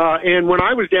 And when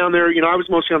I was down there, I was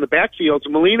mostly on the backfields.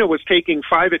 Molina was taking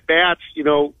 5 at-bats, in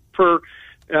 2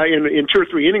 or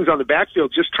 3 innings on the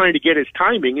backfield, just trying to get his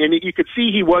timing. And you could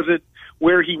see he wasn't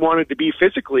where he wanted to be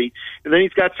physically. And then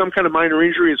he's got some kind of minor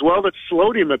injury as well that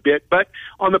slowed him a bit. But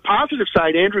on the positive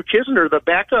side, Andrew Kisner, the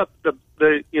backup,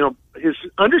 his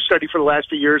understudy for the last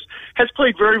few years, has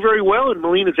played very, very well in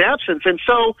Molina's absence. And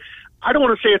so I don't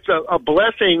want to say it's a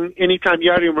blessing anytime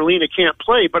Yadier Molina can't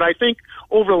play, but I think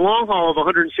over the long haul of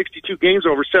 162 games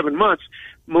over 7 months,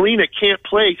 Molina can't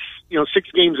play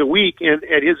 6 games a week and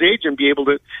at his age and be able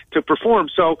to perform.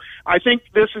 So I think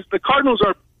the Cardinals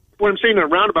are, what I'm saying in a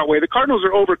roundabout way, the Cardinals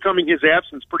are overcoming his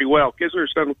absence pretty well.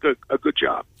 Kisner's done a good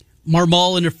job.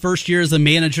 Marmol in her first year as a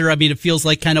manager, it feels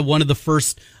like kind of one of the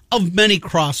first of many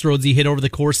crossroads he hit over the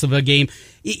course of a game.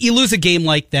 You lose a game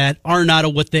like that,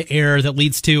 Arenado with the error that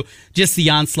leads to just the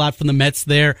onslaught from the Mets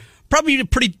there. Probably a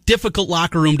pretty difficult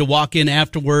locker room to walk in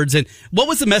afterwards. And what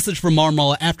was the message from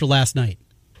Marmol after last night?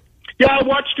 Yeah, I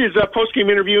watched his post-game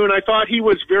interview, and I thought he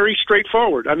was very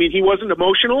straightforward. He wasn't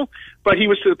emotional, but he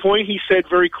was to the point. He said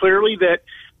very clearly that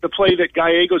the play that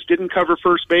Gallegos didn't cover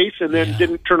first base and then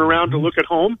didn't turn around to look at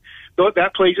home,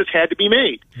 that play just had to be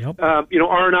made. Yep.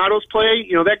 Arenado's play,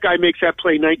 that guy makes that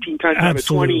play 19 times out of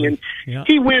 20, and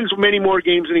he wins many more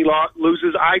games than he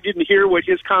loses. I didn't hear what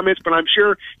his comments, but I'm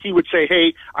sure he would say,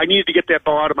 hey, I needed to get that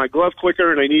ball out of my glove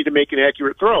quicker, and I needed to make an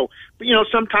accurate throw. But,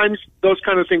 sometimes those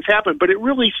kind of things happen, but it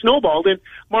really snowballed, and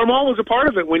Marmol was a part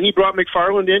of it. When he brought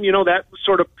McFarland in, that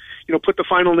sort of, put the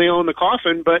final nail in the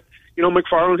coffin, but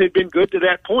McFarland had been good to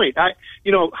that point.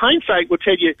 Hindsight will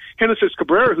tell you, Genesis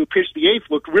Cabrera, who pitched the 8th,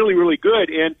 looked really, really good.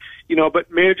 And, but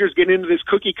managers get into this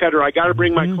cookie cutter. I got to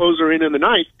bring my closer in the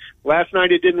 9th. Last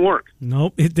night it didn't work.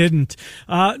 Nope, it didn't.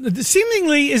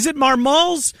 Seemingly, is it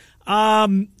Marmol's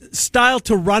style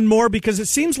to run more? Because it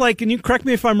seems like, and you correct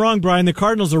me if I'm wrong, Brian, the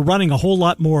Cardinals are running a whole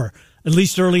lot more, at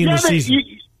least early in the season.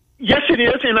 Yes, it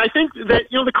is, and I think that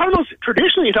the Cardinals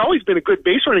traditionally has always been a good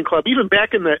base running club. Even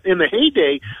back in the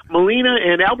heyday, Molina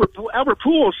and Albert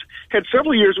Pujols had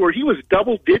several years where he was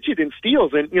double digit in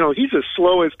steals, and he's as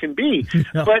slow as can be.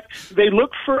 But they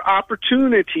look for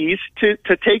opportunities to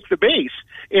take the base,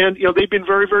 and they've been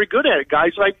very, very good at it.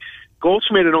 Guys like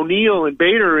Goldschmidt and O'Neill and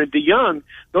Bader and DeYoung,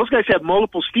 those guys have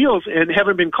multiple steals and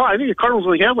haven't been caught. I think the Cardinals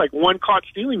only have like 1 caught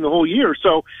stealing the whole year.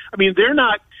 So they're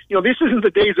not. This isn't the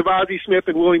days of Ozzie Smith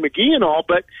and Willie McGee and all,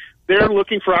 but they're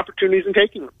looking for opportunities and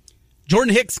taking them.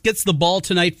 Jordan Hicks gets the ball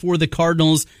tonight for the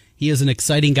Cardinals. He is an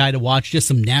exciting guy to watch. Just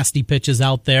some nasty pitches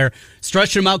out there.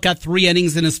 Stretched him out, got 3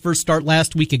 innings in his first start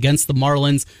last week against the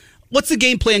Marlins. What's the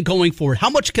game plan going forward? How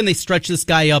much can they stretch this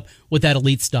guy up with that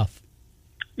elite stuff?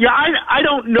 Yeah, I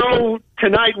don't know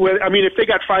tonight. If they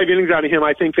got 5 innings out of him,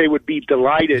 I think they would be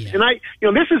delighted. Yeah.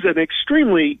 And this is an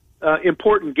extremely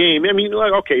important game.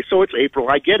 Okay, so it's April.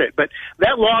 I get it. But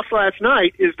that loss last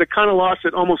night is the kind of loss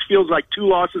that almost feels like 2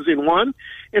 losses in one.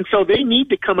 And so they need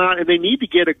to come out and they need to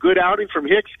get a good outing from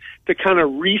Hicks to kind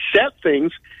of reset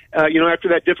things, after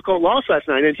that difficult loss last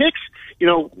night. And Hicks,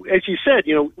 as you said,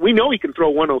 we know he can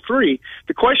throw 103.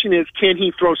 The question is, can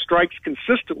he throw strikes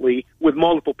consistently with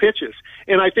multiple pitches?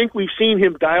 And I think we've seen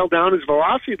him dial down his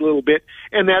velocity a little bit,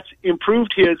 and that's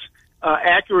improved his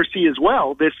accuracy as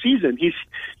well this season. He's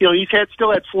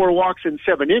still had 4 walks in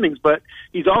 7 innings, but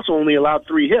he's also only allowed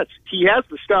 3 hits. He has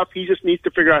the stuff. He just needs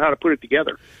to figure out how to put it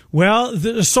together. Well,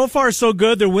 so far so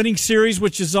good. They're winning series,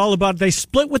 which is all about. They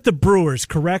split with the Brewers,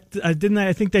 correct? Didn't they?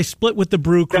 I think they split with the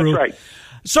Brew Crew. That's right.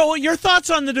 So your thoughts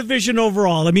on the division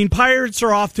overall? I mean, Pirates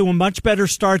are off to a much better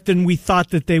start than we thought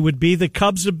that they would be. The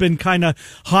Cubs have been kind of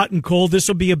hot and cold. This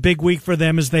will be a big week for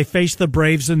them as they face the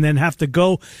Braves and then have to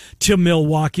go to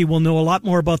Milwaukee. We'll know a lot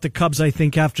more about the Cubs, I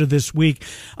think, after this week.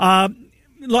 Thought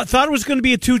it was going to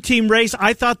be a 2-team race.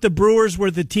 I thought the Brewers were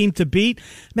the team to beat.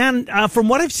 Man, from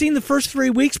what I've seen the first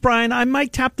 3 weeks, Brian, I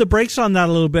might tap the brakes on that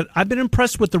a little bit. I've been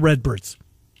impressed with the Redbirds.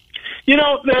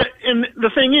 The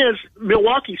thing is,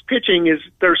 Milwaukee's pitching is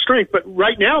their strength, but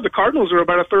right now the Cardinals are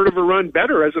about a third of a run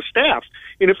better as a staff.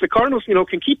 And if the Cardinals,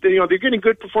 can keep they're getting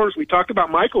good performance. We talked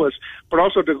about Michaelis, but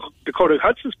also Dakota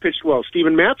Hudson's pitched well.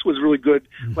 Steven Matz was really good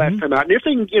last time out. And if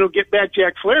they can, get back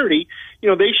Jack Flaherty,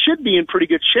 they should be in pretty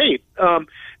good shape.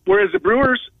 Whereas the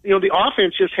Brewers, the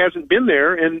offense just hasn't been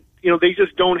there, and they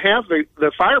just don't have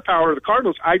the firepower of the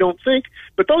Cardinals, I don't think.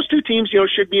 But those two teams,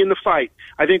 should be in the fight.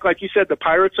 I think, like you said, the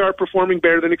Pirates are performing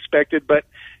better than expected, but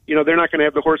they're not going to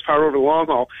have the horsepower over the long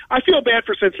haul. I feel bad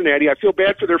for Cincinnati. I feel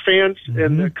bad for their fans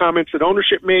and the comments that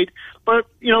ownership made. But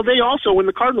they also, when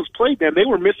the Cardinals played them, they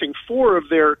were missing 4 of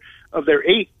their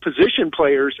 8 position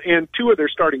players and 2 of their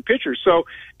starting pitchers. So,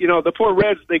 the poor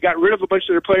Reds, they got rid of a bunch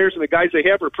of their players, and the guys they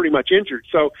have are pretty much injured.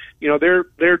 So,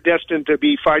 they're destined to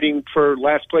be fighting for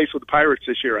last place with the Pirates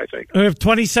this year, I think. We have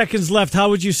 20 seconds left. How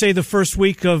would you say the first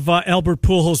week of Albert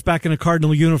Pujols back in a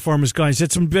Cardinal uniform is going? He's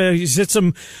hit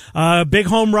some big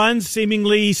home runs,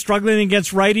 seemingly struggling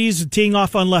against righties and teeing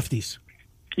off on lefties.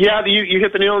 Yeah, you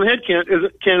hit the nail on the head,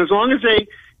 Ken. As long as they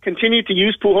continue to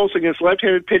use Pujols against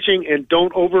left-handed pitching and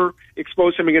don't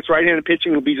overexpose him against right-handed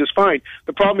pitching, will be just fine.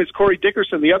 The problem is Corey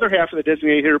Dickerson, the other half of the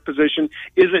designated hitter position,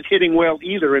 isn't hitting well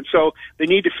either, and so they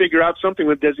need to figure out something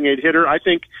with designated hitter. I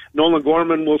think Nolan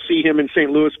Gorman will see him in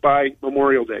St. Louis by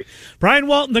Memorial Day. Brian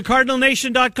Walton,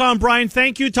 thecardinalnation.com. Brian,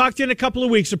 thank you. Talk to you in a couple of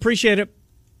weeks. Appreciate it.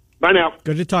 Bye now.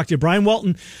 Good to talk to you. Brian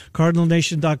Walton,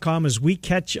 cardinalnation.com, as we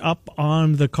catch up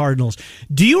on the Cardinals.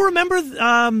 Do you remember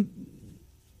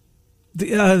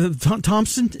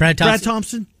Thompson? Brad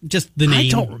Thompson? Just the name. I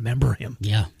don't remember him.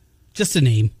 Yeah. Just a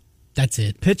name. That's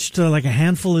it. Pitched like a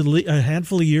handful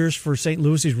of years for St.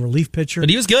 Louis. He's a relief pitcher. But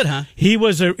he was good, huh? You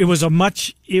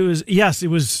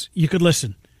could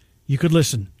listen. You could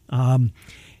listen.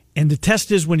 And the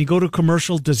test is, when you go to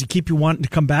commercial, does he keep you wanting to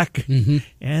come back? Mm-hmm.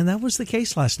 And that was the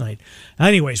case last night.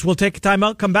 Anyways, we'll take a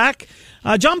timeout, come back.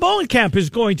 John Bowenkamp is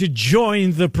going to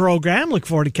join the program. Look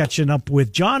forward to catching up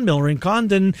with John Miller in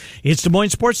Condon. It's Des Moines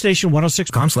Sports Station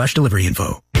 106.com/delivery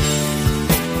info.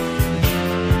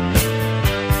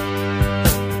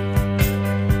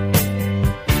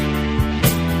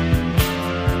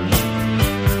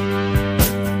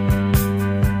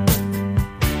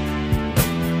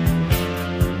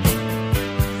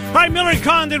 Hi, Miller and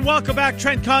Condon. Welcome back.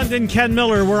 Trent Condon, Ken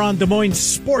Miller. We're on Des Moines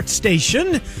Sports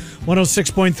Station,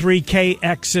 106.3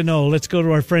 KXNO. Let's go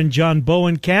to our friend John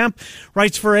Bowenkamp.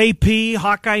 Writes for AP,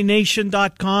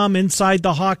 HawkeyeNation.com, Inside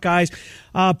the Hawkeyes.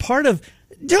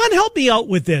 John, help me out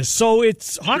with this. So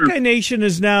it's Hawkeye Nation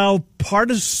is now part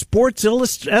of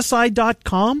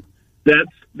SI.com?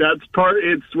 That's part.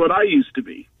 It's what I used to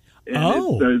be.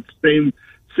 And it's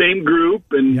same group,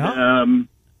 and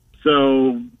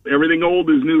so everything old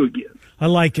is new again. I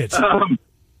like it. That's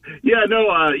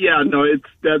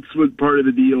what part of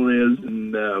the deal is.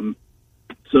 And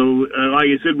like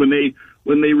I said, when they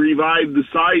revived the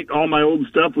site, all my old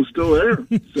stuff was still there.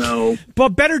 So,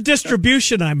 but better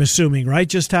distribution, I'm assuming, right?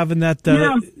 Just having that.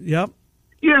 Yep.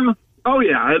 Yeah. Oh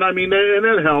yeah, and I mean, and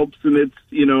it helps, and it's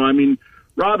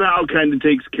Rob Howe kind of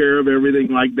takes care of everything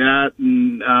like that,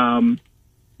 and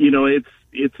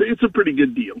it's a pretty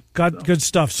good deal. Good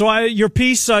stuff. So your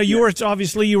piece, you were at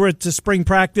the spring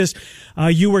practice.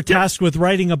 You were tasked with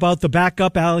writing about the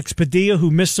backup, Alex Padilla, who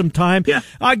missed some time. Yeah.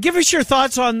 Give us your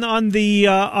thoughts on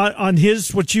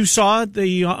what you saw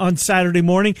on Saturday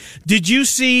morning. Did you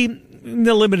see in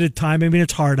the limited time? I mean,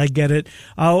 it's hard. I get it.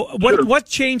 What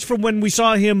changed from when we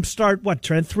saw him start?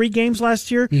 Trent, 3 games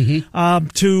last year,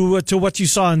 to what you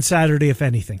saw on Saturday, if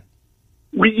anything?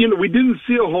 We didn't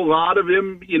see a whole lot of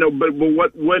him, but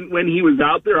when he was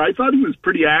out there, I thought he was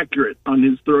pretty accurate on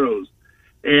his throws,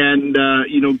 and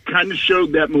kind of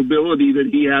showed that mobility that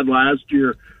he had last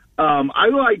year. I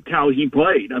liked how he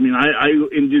played. I mean, like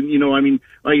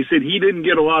I said, he didn't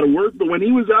get a lot of work, but when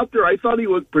he was out there, I thought he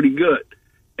looked pretty good,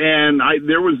 and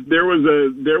there was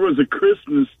a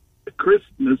crispness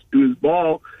to his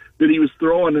ball that he was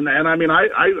throwing, and I mean,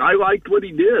 I liked what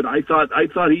he did. I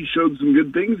thought he showed some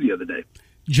good things the other day.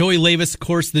 Joey Levis, of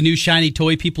course, the new shiny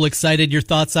toy. People excited. Your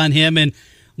thoughts on him and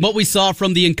what we saw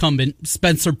from the incumbent,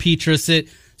 Spencer Petras? It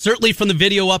certainly from the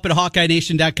video up at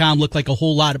HawkeyeNation.com looked like a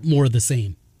whole lot more of the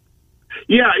same.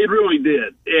 Yeah, it really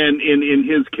did. And in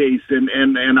his case, and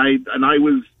I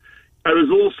was a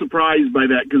little surprised by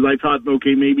that because I thought,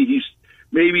 okay, maybe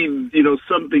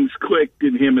something's clicked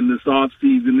in him in this off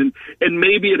season, and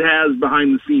maybe it has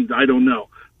behind the scenes. I don't know.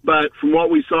 But from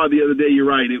what we saw the other day, you're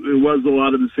right. It was a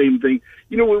lot of the same thing.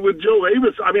 With Joe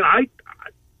Levis, I mean,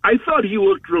 I thought he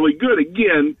looked really good.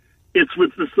 Again, it's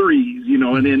with the threes,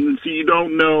 and so you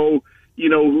don't know,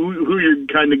 who you're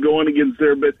kind of going against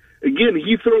there. But again,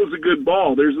 he throws a good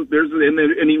ball.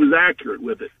 And he was accurate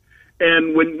with it.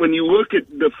 And when you look at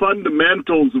the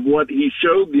fundamentals of what he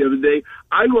showed the other day,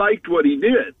 I liked what he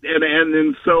did.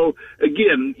 And so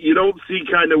again, you don't see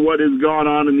kind of what has gone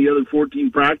on in the other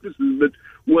 14 practices, but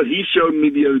what he showed me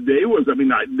the other day was, I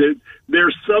mean,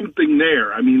 there's something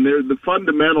there. I mean, the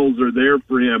fundamentals are there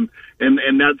for him,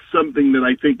 and that's something that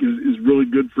I think is really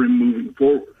good for him moving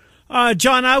forward.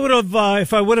 John, I would have,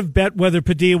 if I would have bet whether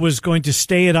Padilla was going to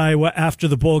stay at Iowa after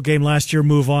the bowl game last year,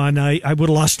 move on, I would have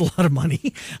lost a lot of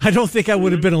money. I don't think I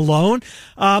would have been alone.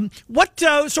 So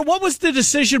what was the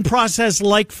decision process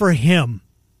like for him?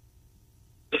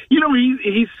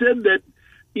 He said that,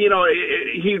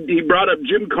 he brought up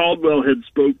Jim Caldwell had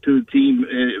spoke to the team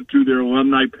through their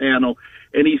alumni panel,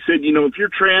 and he said, if you're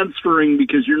transferring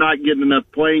because you're not getting enough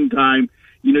playing time,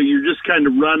 you're just kind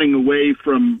of running away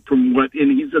from what,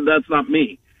 and he said, that's not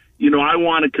me. I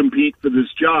want to compete for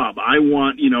this job. I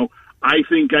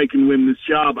think I can win this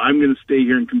job. I'm going to stay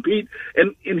here and compete.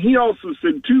 And he also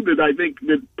said, too, that I think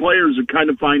that players are kind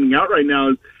of finding out right now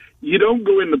is you don't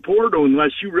go in the portal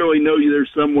unless you really know there's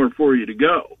somewhere for you to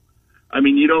go. I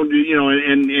mean, you don't do,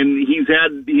 and he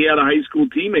had a high school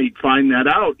teammate find that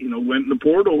out, went in the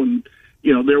portal and,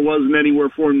 there wasn't anywhere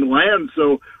for him to land.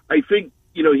 So I think,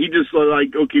 he just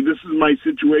like, okay, this is my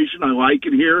situation. I like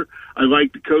it here. I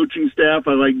like the coaching staff.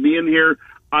 I like being here.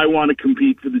 I want to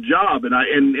compete for the job.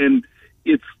 And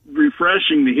it's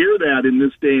refreshing to hear that in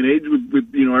this day and age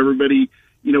with everybody,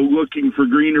 looking for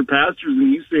greener pastures,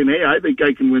 and he's saying, hey, I think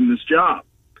I can win this job.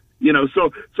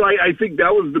 So I think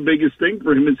that was the biggest thing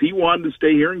for him is he wanted to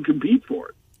stay here and compete for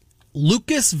it.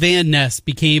 Lucas Van Ness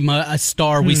became a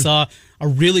star. We saw a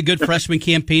really good freshman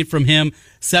campaign from him,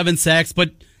 7 sacks,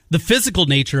 but the physical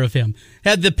nature of him.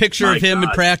 Had the picture of him in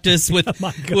practice with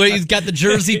where he's got the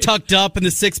jersey tucked up and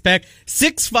the six-pack.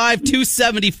 6'5",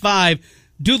 275.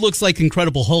 Dude looks like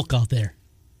Incredible Hulk out there.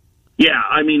 Yeah,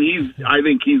 I mean, I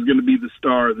think he's going to be the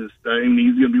star of this. I mean,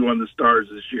 he's going to be one of the stars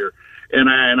this year. And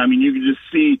I mean, you can just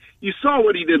see, you saw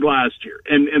what he did last year.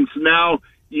 And so now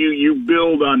you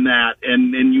build on that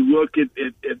and you look at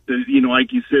the,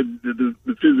 like you said, the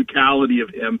physicality of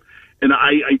him. And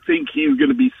I think he's going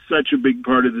to be such a big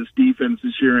part of this defense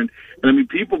this year. And I mean,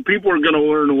 people are going to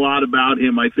learn a lot about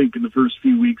him, I think, in the first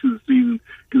few weeks of the season,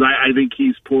 because I think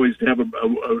he's poised to have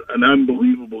an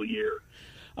unbelievable year.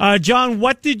 John,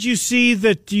 what did you see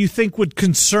that you think would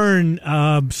concern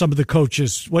some of the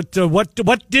coaches? What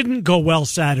didn't go well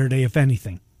Saturday, if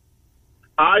anything?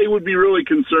 I would be really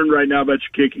concerned right now about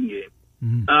your kicking game.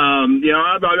 Mm-hmm.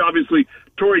 Obviously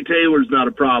Torrey Taylor's not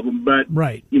a problem, but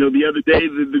right. The other day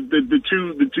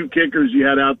the two kickers you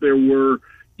had out there were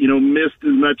missed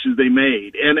as much as they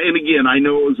made, and again I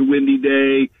know it was a windy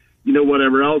day,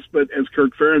 whatever else, but as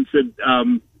Kirk Ferentz said,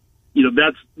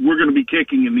 we're going to be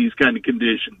kicking in these kind of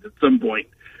conditions at some point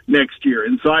next year,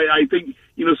 and so I think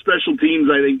special teams,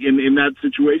 I think in that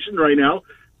situation right now,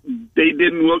 they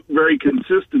didn't look very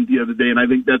consistent the other day, and I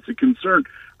think that's a concern.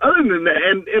 Other than that,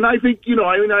 and I think,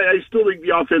 I still think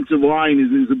the offensive line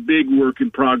is a big work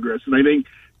in progress, and I think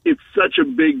it's such a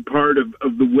big part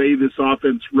of the way this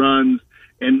offense runs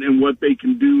and what they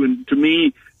can do. And to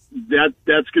me,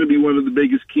 that's going to be one of the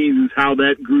biggest keys is how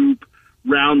that group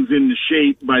rounds into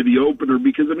shape by the opener.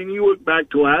 Because, I mean, you look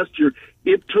back to last year,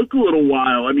 it took a little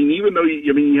while. I mean, even though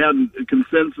you had a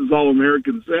consensus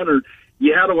All-American center,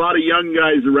 you had a lot of young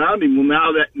guys around him.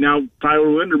 Well, now Tyler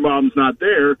Linderbaum's not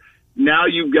there. Now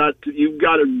you've got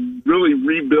to really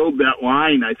rebuild that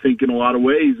line, I think, in a lot of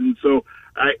ways. And so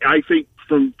I think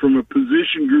from a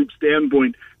position group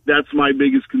standpoint, that's my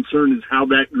biggest concern is how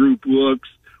that group looks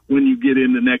when you get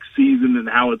into next season and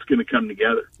how it's going to come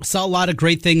together. Saw a lot of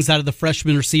great things out of the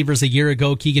freshman receivers a year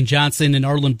ago, Keegan Johnson and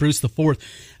Arlen Bruce IV.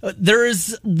 There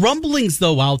is rumblings,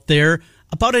 though, out there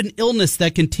about an illness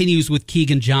that continues with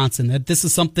Keegan Johnson, that this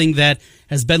is something that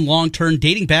has been long-term,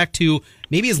 dating back to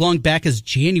maybe as long back as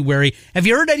January. Have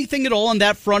you heard anything at all on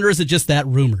that front, or is it just that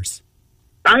rumors?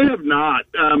 I have not,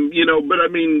 but I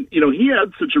mean, he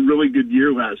had such a really good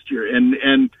year last year, and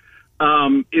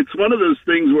it's one of those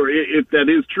things where if that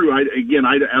is true, I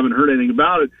haven't heard anything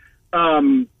about it.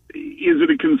 Is it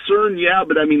a concern? Yeah,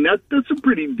 but I mean, that's a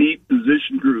pretty deep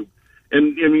position group.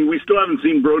 And I mean, we still haven't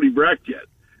seen Brody Brecht yet.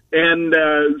 And,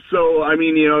 so, I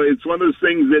mean, it's one of those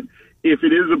things that if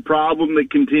it is a problem that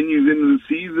continues into the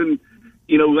season,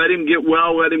 let him get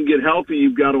well, let him get healthy.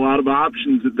 You've got a lot of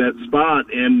options at that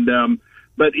spot. And,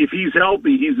 but if he's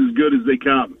healthy, he's as good as they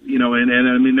come, and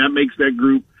I mean, that makes that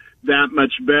group that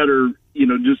much better,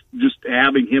 just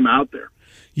having him out there.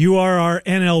 You are our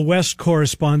NL West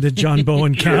correspondent, John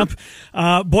Bowenkamp.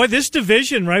 Boy, this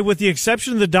division, right, with the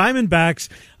exception of the Diamondbacks,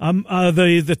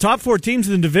 the top 4 teams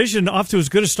in the division off to as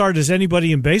good a start as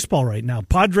anybody in baseball right now.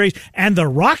 Padres and the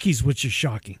Rockies, which is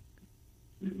shocking.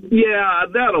 Yeah,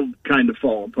 that'll kind of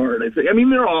fall apart, I think. I mean,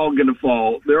 they're all going to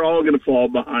fall. They're all going to fall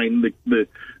behind the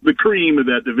cream of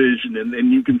that division,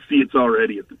 and you can see it's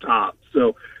already at the top.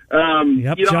 So,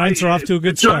 Giants are off to a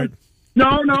good start.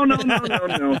 No. You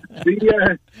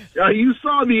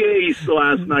saw the ace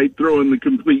last night throwing the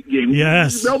complete game.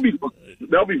 Yes. They'll be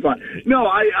fine. No,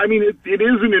 I mean, it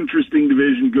is an interesting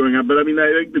division going on, but I mean,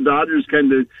 I think the Dodgers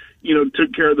kind of,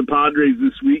 took care of the Padres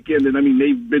this weekend, and I mean,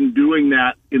 they've been doing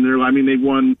that they've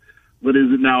won,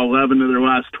 11 of their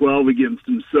last 12 against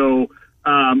them. So,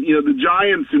 the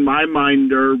Giants, in my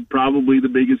mind, are probably the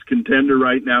biggest contender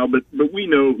right now, but we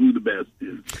know who the best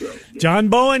is. So, yeah. John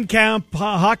Bowenkamp,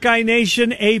 Hawkeye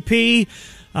Nation, AP,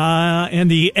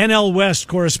 and the NL West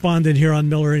correspondent here on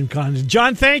Miller and Condon.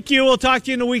 John, thank you. We'll talk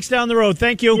to you in the weeks down the road.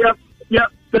 Thank you.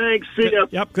 Yep. Thanks. See ya.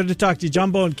 Yep, good to talk to you.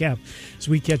 John Bowenkamp, as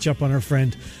we catch up on our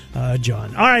friend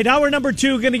John. All right, hour number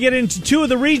 2, going to get into 2 of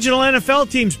the regional NFL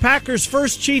teams. Packers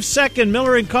first, Chiefs second.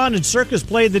 Miller and Condon. Circa's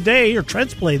play of the day, or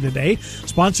Trent's play of the day,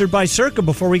 sponsored by Circa.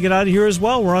 Before we get out of here as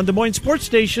well, we're on Des Moines Sports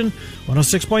Station,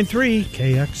 106.3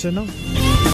 KXNO.